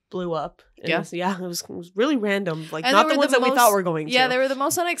randomly blew up. And Yeah. It was really random. Like, And not they the were ones the that we thought were going to. Yeah, they were the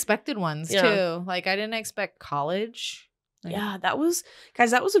most unexpected ones, Yeah. too. Like, I didn't expect college. Like, Yeah, that was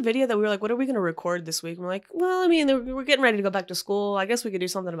a video that we were like, what are we going to record this week? And we're like, well, I mean, we're getting ready to go back to school. I guess we could do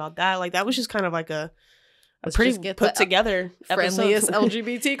something about that. Like, that was just kind of like a let's pretty just get put the together friendliest episode.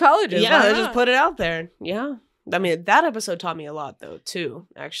 LGBT colleges. Yeah, Why they just not? put it out there. Yeah. I mean, that episode taught me a lot, though, too,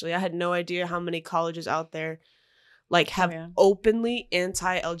 actually. I had no idea how many colleges out there, like, have yeah. openly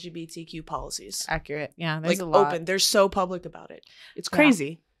anti-LGBTQ policies. Accurate. Yeah, there's Like, a lot. open. They're so public about it. It's Yeah.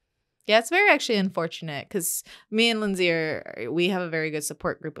 crazy. Yeah, it's very actually unfortunate because me and Lindsay we have a very good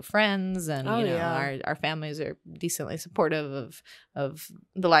support group of friends, and Oh, you know yeah. our families are decently supportive of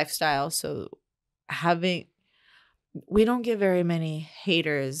the lifestyle. So we don't get very many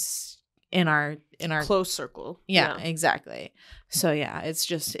haters in our Close circle. yeah, exactly. So yeah, it's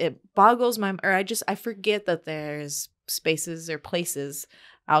just it boggles my I forget that there's spaces or places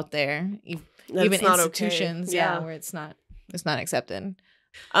out there, That's even not institutions, okay. yeah, where it's not accepted.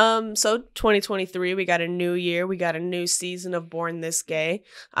 So 2023, we got a new year. We got a new season of Born This Gay.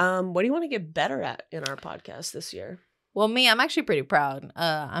 What do you want to get better at in our podcast this year? Well, I'm actually pretty proud.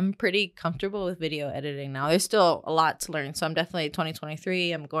 I'm pretty comfortable with video editing now. There's still a lot to learn. So I'm definitely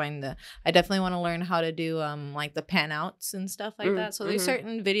 2023. I definitely want to learn how to do like the pan outs and stuff like that. So there's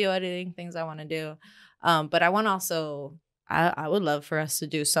certain video editing things I want to do. But I want to also, I would love for us to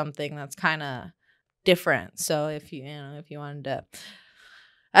do something that's kind of different. So if you wanted to,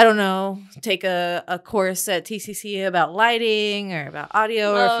 I don't know, take a course at TCC about lighting or about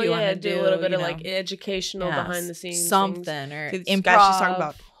audio, or if you want to do a little bit of like educational behind the scenes something things. or Guys, improv. she's talking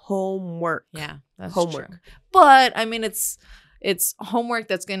about homework. Yeah, that's homework. true. But I mean, it's homework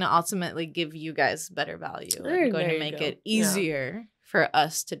that's going to ultimately give you guys better value. Like, going to make it easier for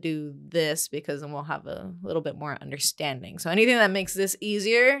us to do this because then we'll have a little bit more understanding. So anything that makes this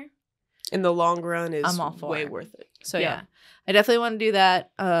easier in the long run is I'm all for way it. worth it. So yeah, I definitely want to do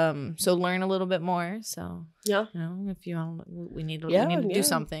that. So learn a little bit more. So yeah, you know, if you want, we need to do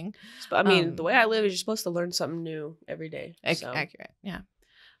something. I mean, the way I live is you're supposed to learn something new every day. So. Accurate, yeah.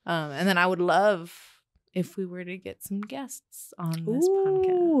 And then I would love if we were to get some guests on this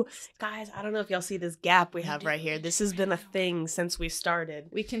podcast. Guys, I don't know if y'all see this gap we have right here. This has been a thing since we started.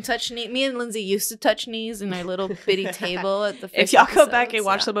 We can touch knees. Me and Lindsay used to touch knees in our little bitty table at the first If y'all go back episodes, and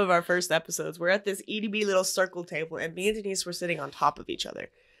watch some of our first episodes, we're at this itty-bitty little circle table, and me and Denise were sitting on top of each other.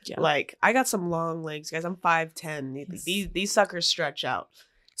 Yeah. Like, I got some long legs, guys. I'm 5'10". Yes. These suckers stretch out.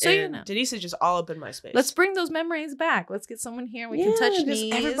 So and you know, Denise is just all up in my space. let's bring those memories back. Let's get someone here. We can touch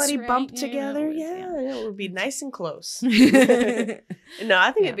knees. Everybody right? bump Yeah, together. yeah. It would be nice and close. Yeah, No,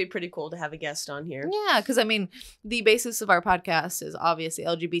 I think it'd be pretty cool to have a guest on here. because I mean, the basis of our podcast is obviously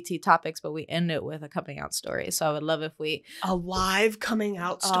LGBT topics, but we end it with a coming out story. So I would love if a live coming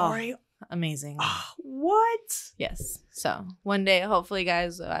out story. Amazing. What? Yes. So one day, hopefully,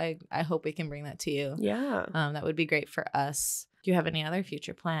 guys, I hope we can bring that to you. Yeah. That would be great for us. Do you have any other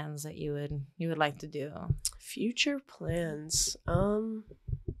future plans that you would like to do? Future plans. I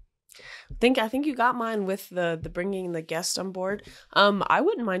think you got mine with the bringing the guest on board. I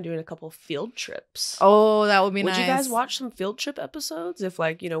wouldn't mind doing a couple field trips. Oh, that would be nice. Would you guys watch some field trip episodes? If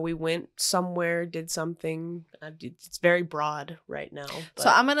we went somewhere, did something. It's very broad right now. But. So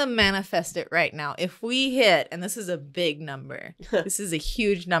I'm gonna manifest it right now. If we hit, and this is a big number, this is a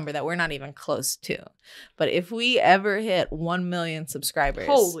huge number that we're not even close to. But if we ever hit 1 million subscribers,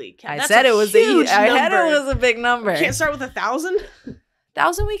 holy cow! I said it was a big number. Can't start with 1,000.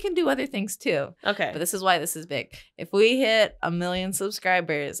 1,000, we can do other things too. Okay. But this is why this is big. If we hit 1 million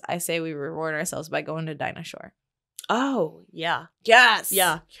subscribers, I say we reward ourselves by going to Dinah Shore. Oh, yeah. Yes.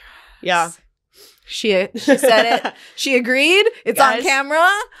 Yeah. Yeah. She said it. She agreed. It's Guys, on camera.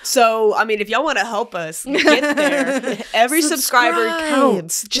 So, I mean, if y'all want to help us get there, every subscriber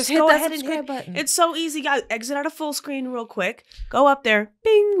counts. Just go hit that ahead and subscribe hit. button. It's so easy, guys. Exit out of full screen real quick. Go up there.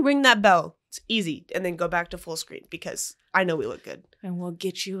 Bing. Ring that bell. It's easy. And then go back to full screen because I know we look good. And we'll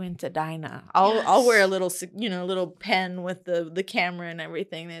get you into Dinah. I'll wear a little pen with the camera and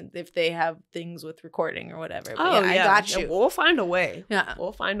everything if they have things with recording or whatever. But I got you. Yeah, we'll find a way. Yeah.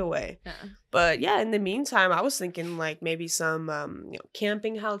 We'll find a way. Yeah. But yeah, in the meantime, I was thinking like maybe some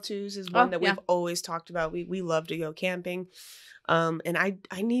camping how-tos is one that we've always talked about. We love to go camping. And I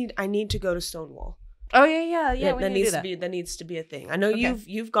need to go to Stonewall. Oh yeah. That needs to be a thing. I know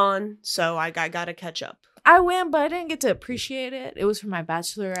you've gone, so I gotta catch up. I went, but I didn't get to appreciate it. It was for my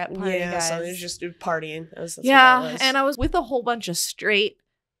bachelorette party, guys. So it was just partying. That's yeah, what that was. and I was with a whole bunch of straight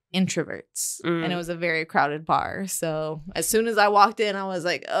introverts, and it was a very crowded bar. So as soon as I walked in, I was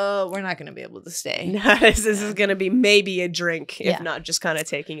like, oh, we're not going to be able to stay. This is going to be maybe a drink, if not just kind of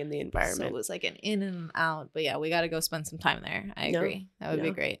taking in the environment. So it was like an in and out. But yeah, we got to go spend some time there. I agree. That would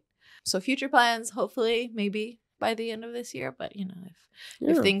be great. So future plans, hopefully, maybe by the end of this year. But, you know,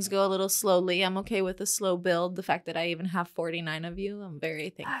 if things go a little slowly, I'm okay with a slow build. The fact that I even have 49 of you, I'm very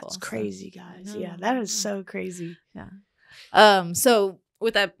thankful. That's crazy, guys. Yeah, that is so crazy. Yeah. So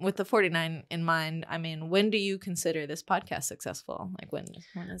with the 49 in mind, I mean, when do you consider this podcast successful? Like when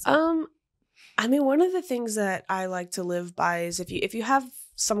is it? I mean, one of the things that I like to live by is if you have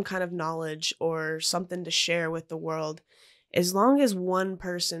some kind of knowledge or something to share with the world, as long as one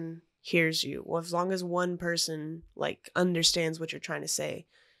person hears you, or as long as one person like understands what you're trying to say,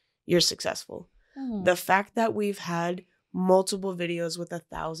 you're successful. The fact that we've had multiple videos with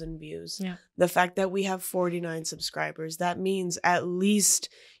 1,000 views, the fact that we have 49 subscribers, that means at least,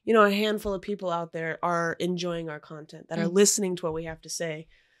 you know, a handful of people out there are enjoying our content, that are listening to what we have to say.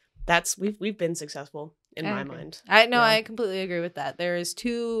 That's we've been successful in my mind. I know. I completely agree with that. There is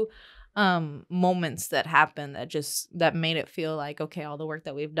two moments that happened that made it feel like, okay, all the work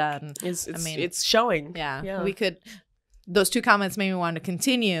that we've done, it's showing. We could, those two comments made me want to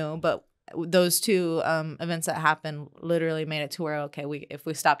continue, but those two events that happened literally made it to where, okay, if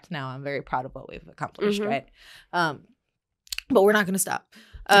we stopped now, I'm very proud of what we've accomplished, right? But we're not going to stop.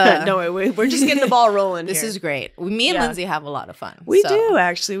 No, we're just getting the ball rolling. This is great. Me and Lindsay have a lot of fun. We do,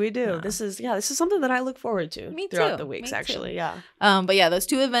 actually. We do. This is something that I look forward to throughout the weeks, actually. Yeah. But yeah, those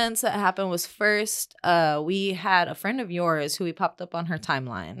two events that happened was first, we had a friend of yours who we popped up on her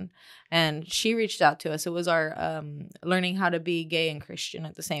timeline, and she reached out to us. It was our learning how to be gay and Christian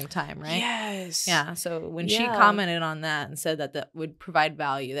at the same time, right? Yes. Yeah. So when she commented on that and said that would provide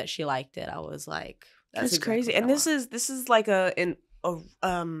value, that she liked it, I was like, that's exactly crazy. And this is like a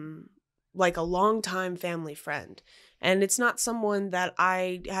long time family friend, and it's not someone that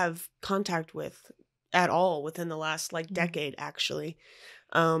I have contact with at all within the last decade, actually.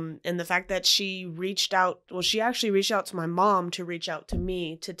 And the fact that she reached out, she actually reached out to my mom to reach out to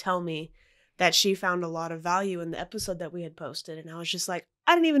me to tell me that she found a lot of value in the episode that we had posted, and I was just like,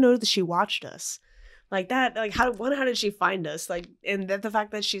 I didn't even know that she watched us like that. Like how did she find us? Like, and that the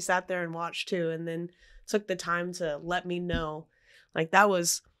fact that she sat there and watched too, and then took the time to let me know, like that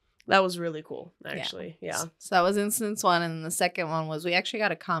was really cool, actually. Yeah. So that was instance one. And the second one was we actually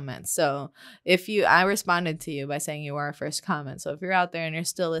got a comment. So I responded to you by saying you were our first comment. So if you're out there and you're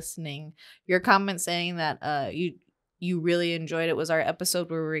still listening, your comment saying that you really enjoyed it was our episode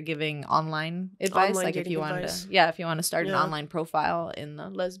where we were giving online advice. Like if you wanted to start an online profile in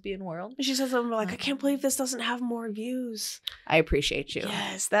the lesbian world. And she said something like, I can't believe this doesn't have more views. I appreciate you.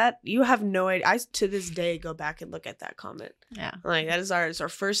 Yes, that you have no idea. I to this day go back and look at that comment. Yeah. Like that is our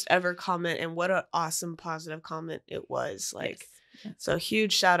first ever comment, and what an awesome positive comment it was. Like so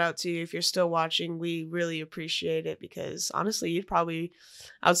huge shout out to you if you're still watching. We really appreciate it, because honestly, you'd probably,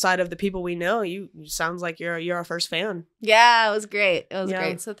 outside of the people we know, you sounds like you're our first fan. Yeah, it was great. It was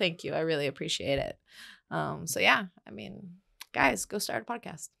great. So thank you. I really appreciate it. So yeah, I mean, guys, go start a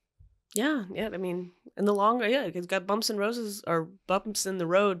podcast. Yeah. I mean, in the long run, it's got bumps and roses or bumps in the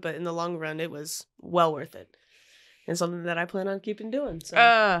road, but in the long run, it was well worth it. And something that I plan on keeping doing. So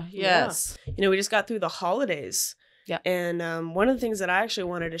yes. Yeah. You know, we just got through the holidays. Yeah. And one of the things that I actually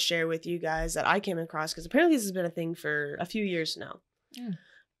wanted to share with you guys that I came across, because apparently this has been a thing for a few years now. Yeah.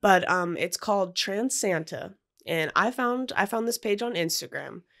 But it's called Trans Santa. And I found this page on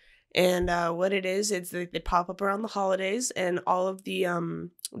Instagram. And what it is they pop up around the holidays, and all of the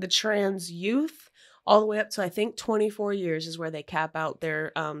trans youth, all the way up to I think 24 years is where they cap out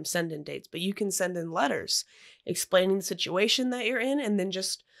their send-in dates. But you can send in letters explaining the situation that you're in, and then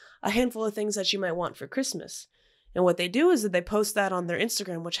just a handful of things that you might want for Christmas. And what they do is that they post that on their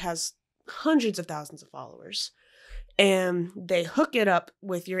Instagram, which has hundreds of thousands of followers. And they hook it up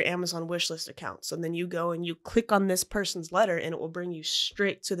with your Amazon wishlist account. So then you go and you click on this person's letter, and it will bring you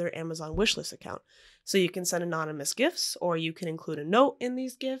straight to their Amazon wishlist account. So you can send anonymous gifts, or you can include a note in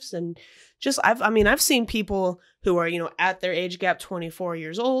these gifts. And just, I've seen people who are, at their age gap, 24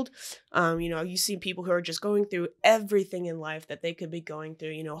 years old. You see people who are just going through everything in life that they could be going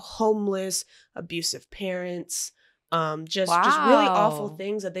through, homeless, abusive parents, just really awful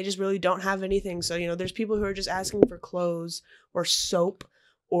things that they just really don't have anything. So, there's people who are just asking for clothes or soap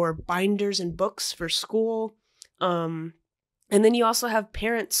or binders and books for school. And then you also have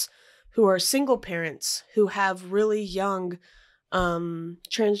parents who are single parents who have really young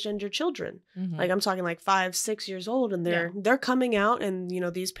transgender children. Like I'm talking like 5-6 years old, and they're coming out, and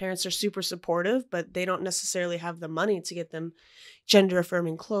these parents are super supportive, but they don't necessarily have the money to get them gender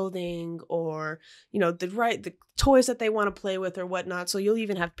affirming clothing or the toys that they want to play with or whatnot. So you'll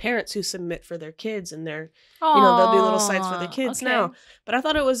even have parents who submit for their kids, and they'll do little sites for their kids now. But I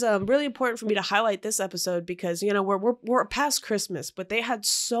thought it was really important for me to highlight this episode because we're past Christmas, but they had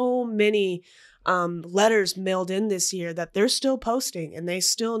so many letters mailed in this year that they're still posting, and they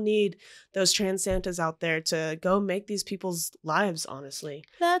still need those trans Santas out there to go make these people's lives, honestly.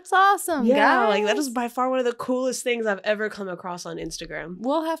 That's awesome. Yeah, guys. like that is by far one of the coolest things I've ever come across on Instagram.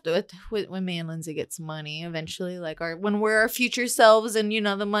 We'll have to, when me and Lindsay get some money eventually, like when we're our future selves and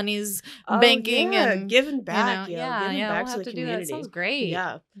the money's banking and giving back, giving back we'll to have the to community. do that. That sounds great.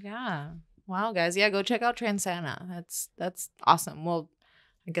 Yeah. Wow, guys, go check out Trans Santa. That's awesome. Well,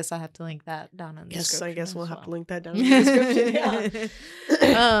 I guess I have to link that down in the description. Yes, I guess we'll have to link that down in the description.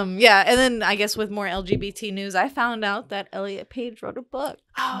 Yeah. And then I guess with more LGBT news, I found out that Elliot Page wrote a book.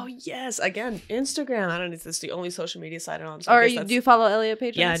 Oh, yes. Again, Instagram. I don't know if this is the only social media site I'm on. So do you follow Elliot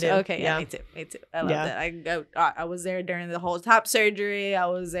Page? Yeah, I do. Okay, yeah, me too. I love it. I was there during the whole top surgery. I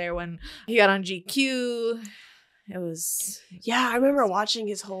was there when he got on GQ. It was... Yeah, I remember watching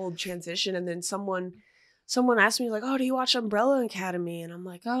his whole transition, and then someone asked me, like, oh, do you watch Umbrella Academy? And I'm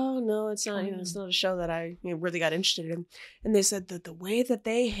like, oh, no, it's not, it's not a show that I really got interested in. And they said that the way that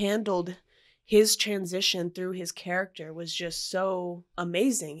they handled his transition through his character was just so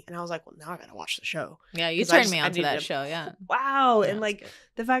amazing. And I was like, well, now I got to watch the show. Yeah, you turned me on to that show, yeah. Wow. Yeah, and like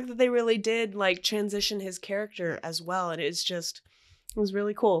the fact that they really did like transition his character as well. And it was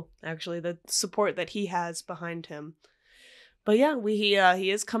really cool, actually, the support that he has behind him. But yeah,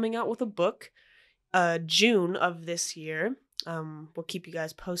 he is coming out with a book. June of this year. We'll keep you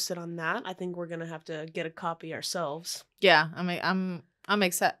guys posted on that. I think we're gonna have to get a copy ourselves. Yeah, I'm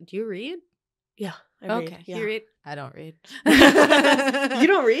excited. Do you read? Yeah, I read. Okay, yeah. you read? I don't read. You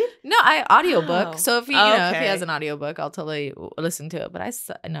don't read? No, I audiobook. Oh. So if he has an audiobook, I'll totally listen to it. But I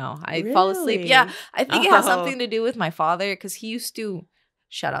fall asleep. Yeah, I think it has something to do with my father because he used to.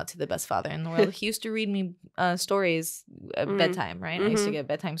 Shout out to the best father in the world. He used to read me stories at bedtime, right? I used to get a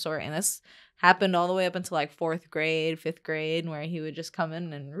bedtime story. And this happened all the way up until like 4th grade, 5th grade, where he would just come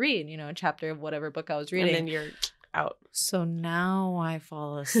in and read, a chapter of whatever book I was reading. And then you're out. So now I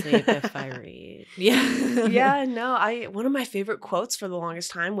fall asleep if I read. Yeah. Yeah, no. One of my favorite quotes for the longest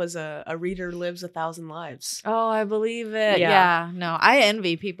time was a reader lives 1,000 lives. Oh, I believe it. Yeah. No, I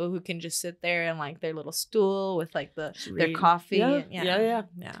envy people who can just sit there in like their little stool with like their coffee. Yeah.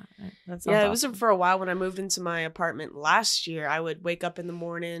 That sounds awesome. It was for a while when I moved into my apartment last year. I would wake up in the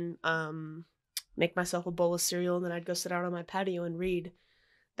morning, make myself a bowl of cereal, and then I'd go sit out on my patio and read.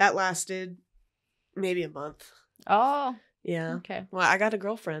 That lasted maybe a month. Oh, yeah. Okay. Well, I got a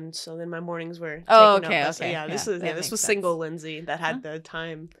girlfriend, so then my mornings were. Okay. So yeah, this was single Lindsay that had the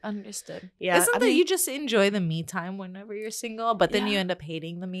time. Understood. Yeah. Isn't that you just enjoy the me time whenever you're single, but then you end up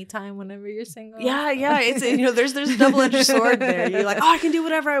hating the me time whenever you're single? Yeah. It's there's a double-edged sword there. You're like, oh, I can do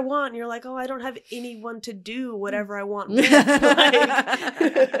whatever I want. And you're like, oh, I don't have anyone to do whatever I want with. I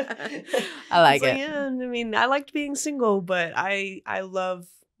like it. Yeah. I mean, I liked being single, but I love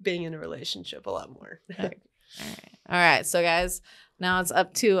being in a relationship a lot more. All right. So, guys, now it's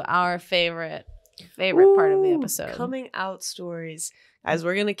up to our favorite part of the episode. Coming out stories. Guys,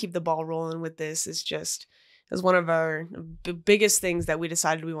 we're going to keep the ball rolling with this. It's one of our biggest things that we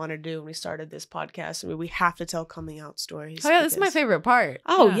decided we wanted to do when we started this podcast. I mean, we have to tell coming out stories. Oh, yeah, this is my favorite part.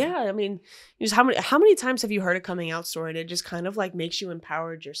 Oh, yeah. I mean, just how many times have you heard a coming out story and it just kind of like makes you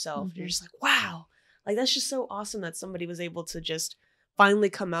empowered yourself? Mm-hmm. You're just like, wow. Like, that's just so awesome that somebody was able to just finally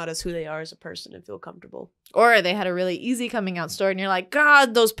come out as who they are as a person and feel comfortable. Or they had a really easy coming out story and you're like,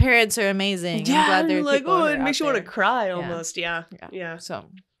 God, those parents are amazing. Yeah, I'm glad they're like, oh, it makes you want to cry almost. Yeah. So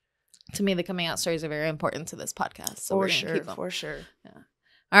to me, the coming out stories are very important to this podcast. So for sure. Yeah.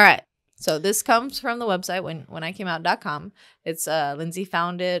 All right. So this comes from the website whenICameOut.com. It's Lindsay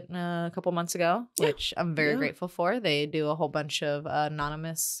found it a couple months ago, which I'm very grateful for. They do a whole bunch of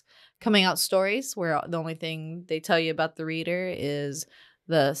anonymous coming out stories where the only thing they tell you about the reader is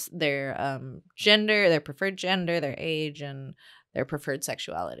their gender, their preferred gender, their age, and their preferred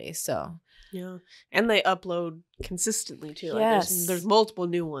sexuality. So yeah, and they upload consistently too. Yes. Like there's multiple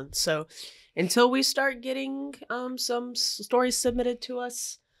new ones. So until we start getting some stories submitted to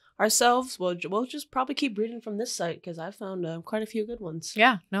us ourselves, we'll just probably keep reading from this site because I found quite a few good ones.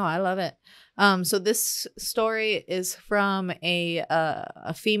 Yeah, no, I love it. So this story is from a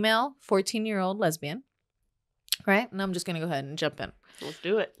female 14-year-old lesbian, right? And I'm just gonna go ahead and jump in. Let's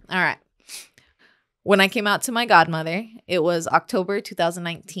do it. All right. When I came out to my godmother, it was October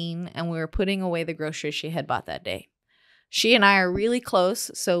 2019, and we were putting away the groceries she had bought that day. She and I are really close,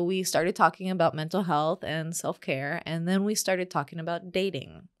 so we started talking about mental health and self-care, and then we started talking about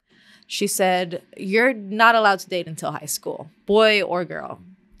dating. She said, "You're not allowed to date until high school, boy or girl."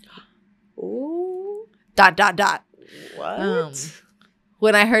 Ooh. ... What?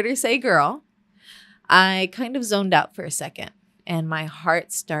 When I heard her say girl, I kind of zoned out for a second. And my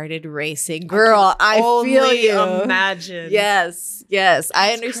heart started racing. Girl, I feel you. Imagine. Yes.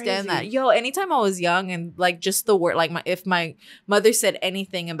 I understand crazy. that. Yo, anytime I was young and like just the word, like if my mother said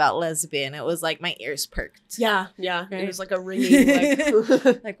anything about lesbian, it was like my ears perked. Yeah. Right? It was like a ringing,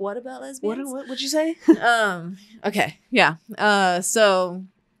 like, like what about lesbians? What would you say? Okay, yeah. So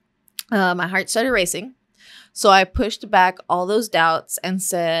my heart started racing. So I pushed back all those doubts and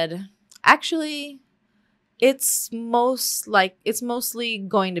said, actually, it's mostly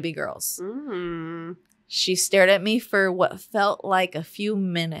going to be girls. Mm. She stared at me for what felt like a few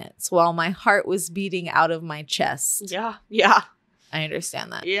minutes while my heart was beating out of my chest. Yeah. I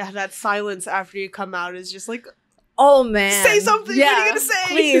understand that. Yeah, that silence after you come out is just like, oh man. say something. Yeah. What are you going to say?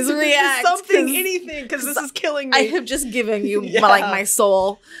 Please react. Something, anything, because this is killing me. I have just given you my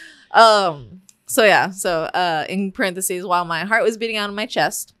soul. So in parentheses, while my heart was beating out of my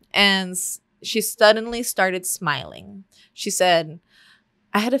chest, and she suddenly started smiling. She said,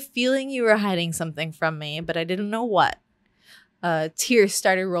 "I had a feeling you were hiding something from me, but I didn't know what." Tears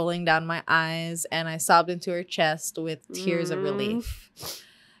started rolling down my eyes, and I sobbed into her chest with tears of relief.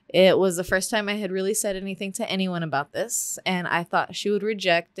 It was the first time I had really said anything to anyone about this, and I thought she would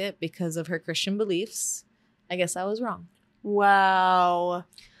reject it because of her Christian beliefs. I guess I was wrong. Wow.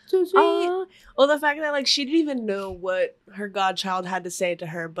 So sweet. Well, the fact that like she didn't even know what her godchild had to say to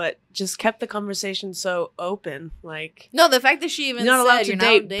her, but just kept the conversation so open. Like, no, the fact that she even you're not allowed to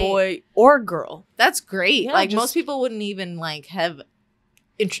date boy or girl. That's great. Yeah, like most people wouldn't even like have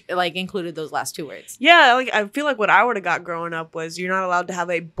included those last two words. Yeah, like I feel like what I would have got growing up was you're not allowed to have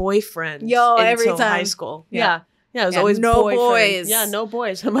a boyfriend. Every until time high school. Yeah. Yeah, it was always no boyfriend. boys. Yeah, no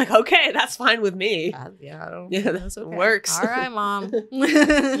boys. I'm like, okay, that's fine with me. I don't. Yeah, that's okay. Works. All right, Mom.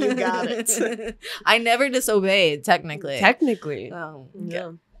 You got it. I never disobeyed, technically.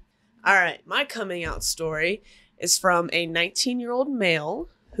 Yeah. All right, my coming out story is from a 19-year-old male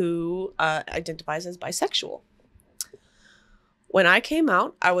who identifies as bisexual. When I came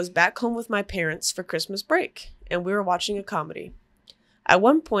out, I was back home with my parents for Christmas break, and we were watching a comedy. At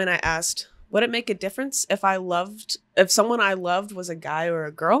one point, I asked, would it make a difference if someone I loved was a guy or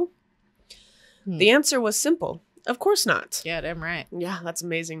a girl? The answer was simple. Of course not. Yeah, damn right. Yeah, that's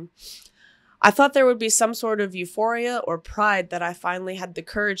amazing. I thought there would be some sort of euphoria or pride that I finally had the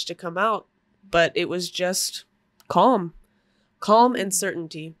courage to come out, but it was just calm and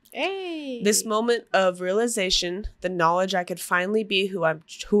certainty. Hey. This moment of realization, the knowledge I could finally be who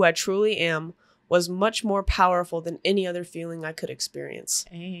I truly am, was much more powerful than any other feeling I could experience.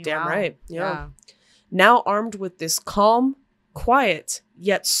 Hey, Damn wow. right. Yeah. Now armed with this calm, quiet,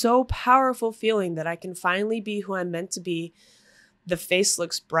 yet so powerful feeling that I can finally be who I'm meant to be, the face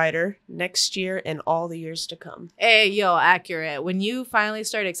looks brighter next year and all the years to come. Hey, yo, accurate. When you finally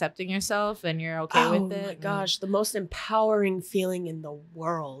start accepting yourself and you're okay with it. Oh my gosh, the most empowering feeling in the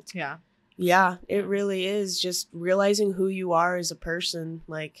world. Yeah. Yeah, it really is. Just realizing who you are as a person,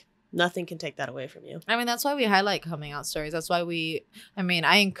 like, nothing can take that away from you. I mean, that's why we highlight coming out stories. That's why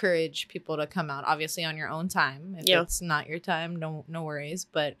I encourage people to come out, obviously on your own time. If it's not your time, no worries.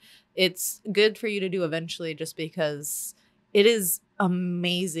 But it's good for you to do eventually, just because it is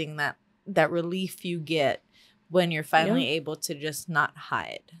amazing that relief you get when you're finally able to just not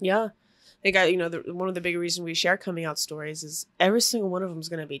hide. Yeah. Like, one of the big reasons we share coming out stories is every single one of them is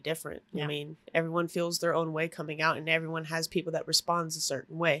going to be different. Yeah. I mean, everyone feels their own way coming out, and everyone has people that responds a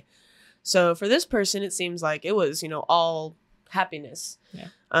certain way. So for this person, it seems like it was, all happiness,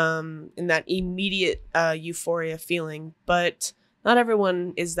 and that immediate euphoria feeling. But not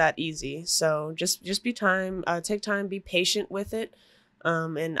everyone is that easy. So just take time, be patient with it,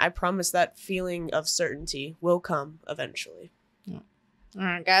 and I promise that feeling of certainty will come eventually. All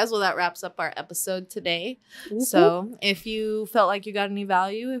right, guys. Well, that wraps up our episode today. Mm-hmm. So if you felt like you got any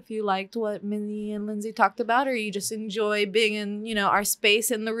value, if you liked what Minnie and Lindsay talked about, or you just enjoy being in, our space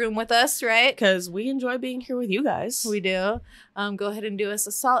in the room with us, right? Because we enjoy being here with you guys. We do. Go ahead and do us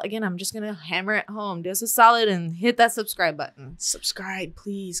a solid. Again, I'm just going to hammer it home. Do us a solid and hit that subscribe button. Subscribe,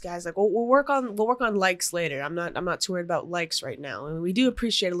 please, guys. Like, we'll work on likes later. I'm not too worried about likes right now. I mean, we do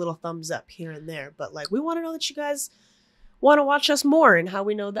appreciate a little thumbs up here and there, but like, we want to know that you guys want to watch us more. And how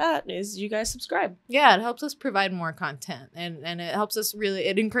we know that is you guys subscribe. Yeah, it helps us provide more content, and it helps us really,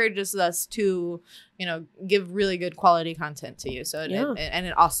 it encourages us to, you know, give really good quality content to you. So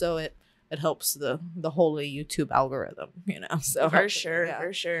it also it helps the holy YouTube algorithm, you know. So for sure.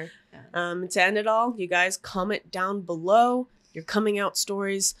 Yeah. To end it all, you guys comment down below your coming out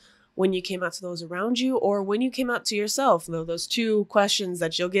stories, when you came out to those around you, or when you came out to yourself. Those 2 questions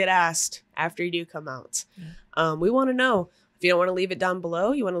that you'll get asked after you do come out. We want to know. If you don't want to leave it down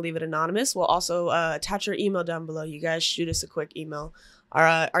below, you want to leave it anonymous, we'll also attach our email down below. You guys shoot us a quick email.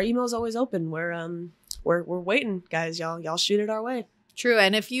 Our email is always open. We're waiting, guys. Y'all shoot it our way. True.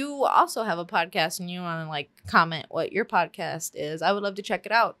 And if you also have a podcast and you want to like comment what your podcast is, I would love to check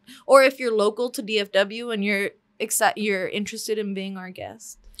it out. Or if you're local to DFW and you're interested in being our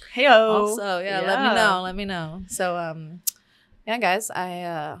guest. Heyo. Also, let me know. So yeah, guys,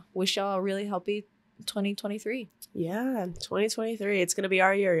 I wish y'all a really healthy 2023. Yeah, 2023. It's gonna be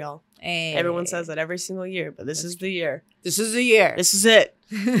our year, y'all. Hey. Everyone says that every single year, but this is the year. This is the year. This is it.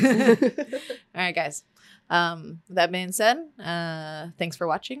 All right, guys. That being said, thanks for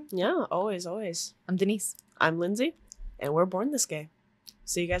watching. Yeah, always. I'm Denise. I'm Lindsay, and we're born this gay.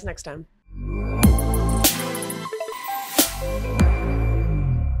 See you guys next time.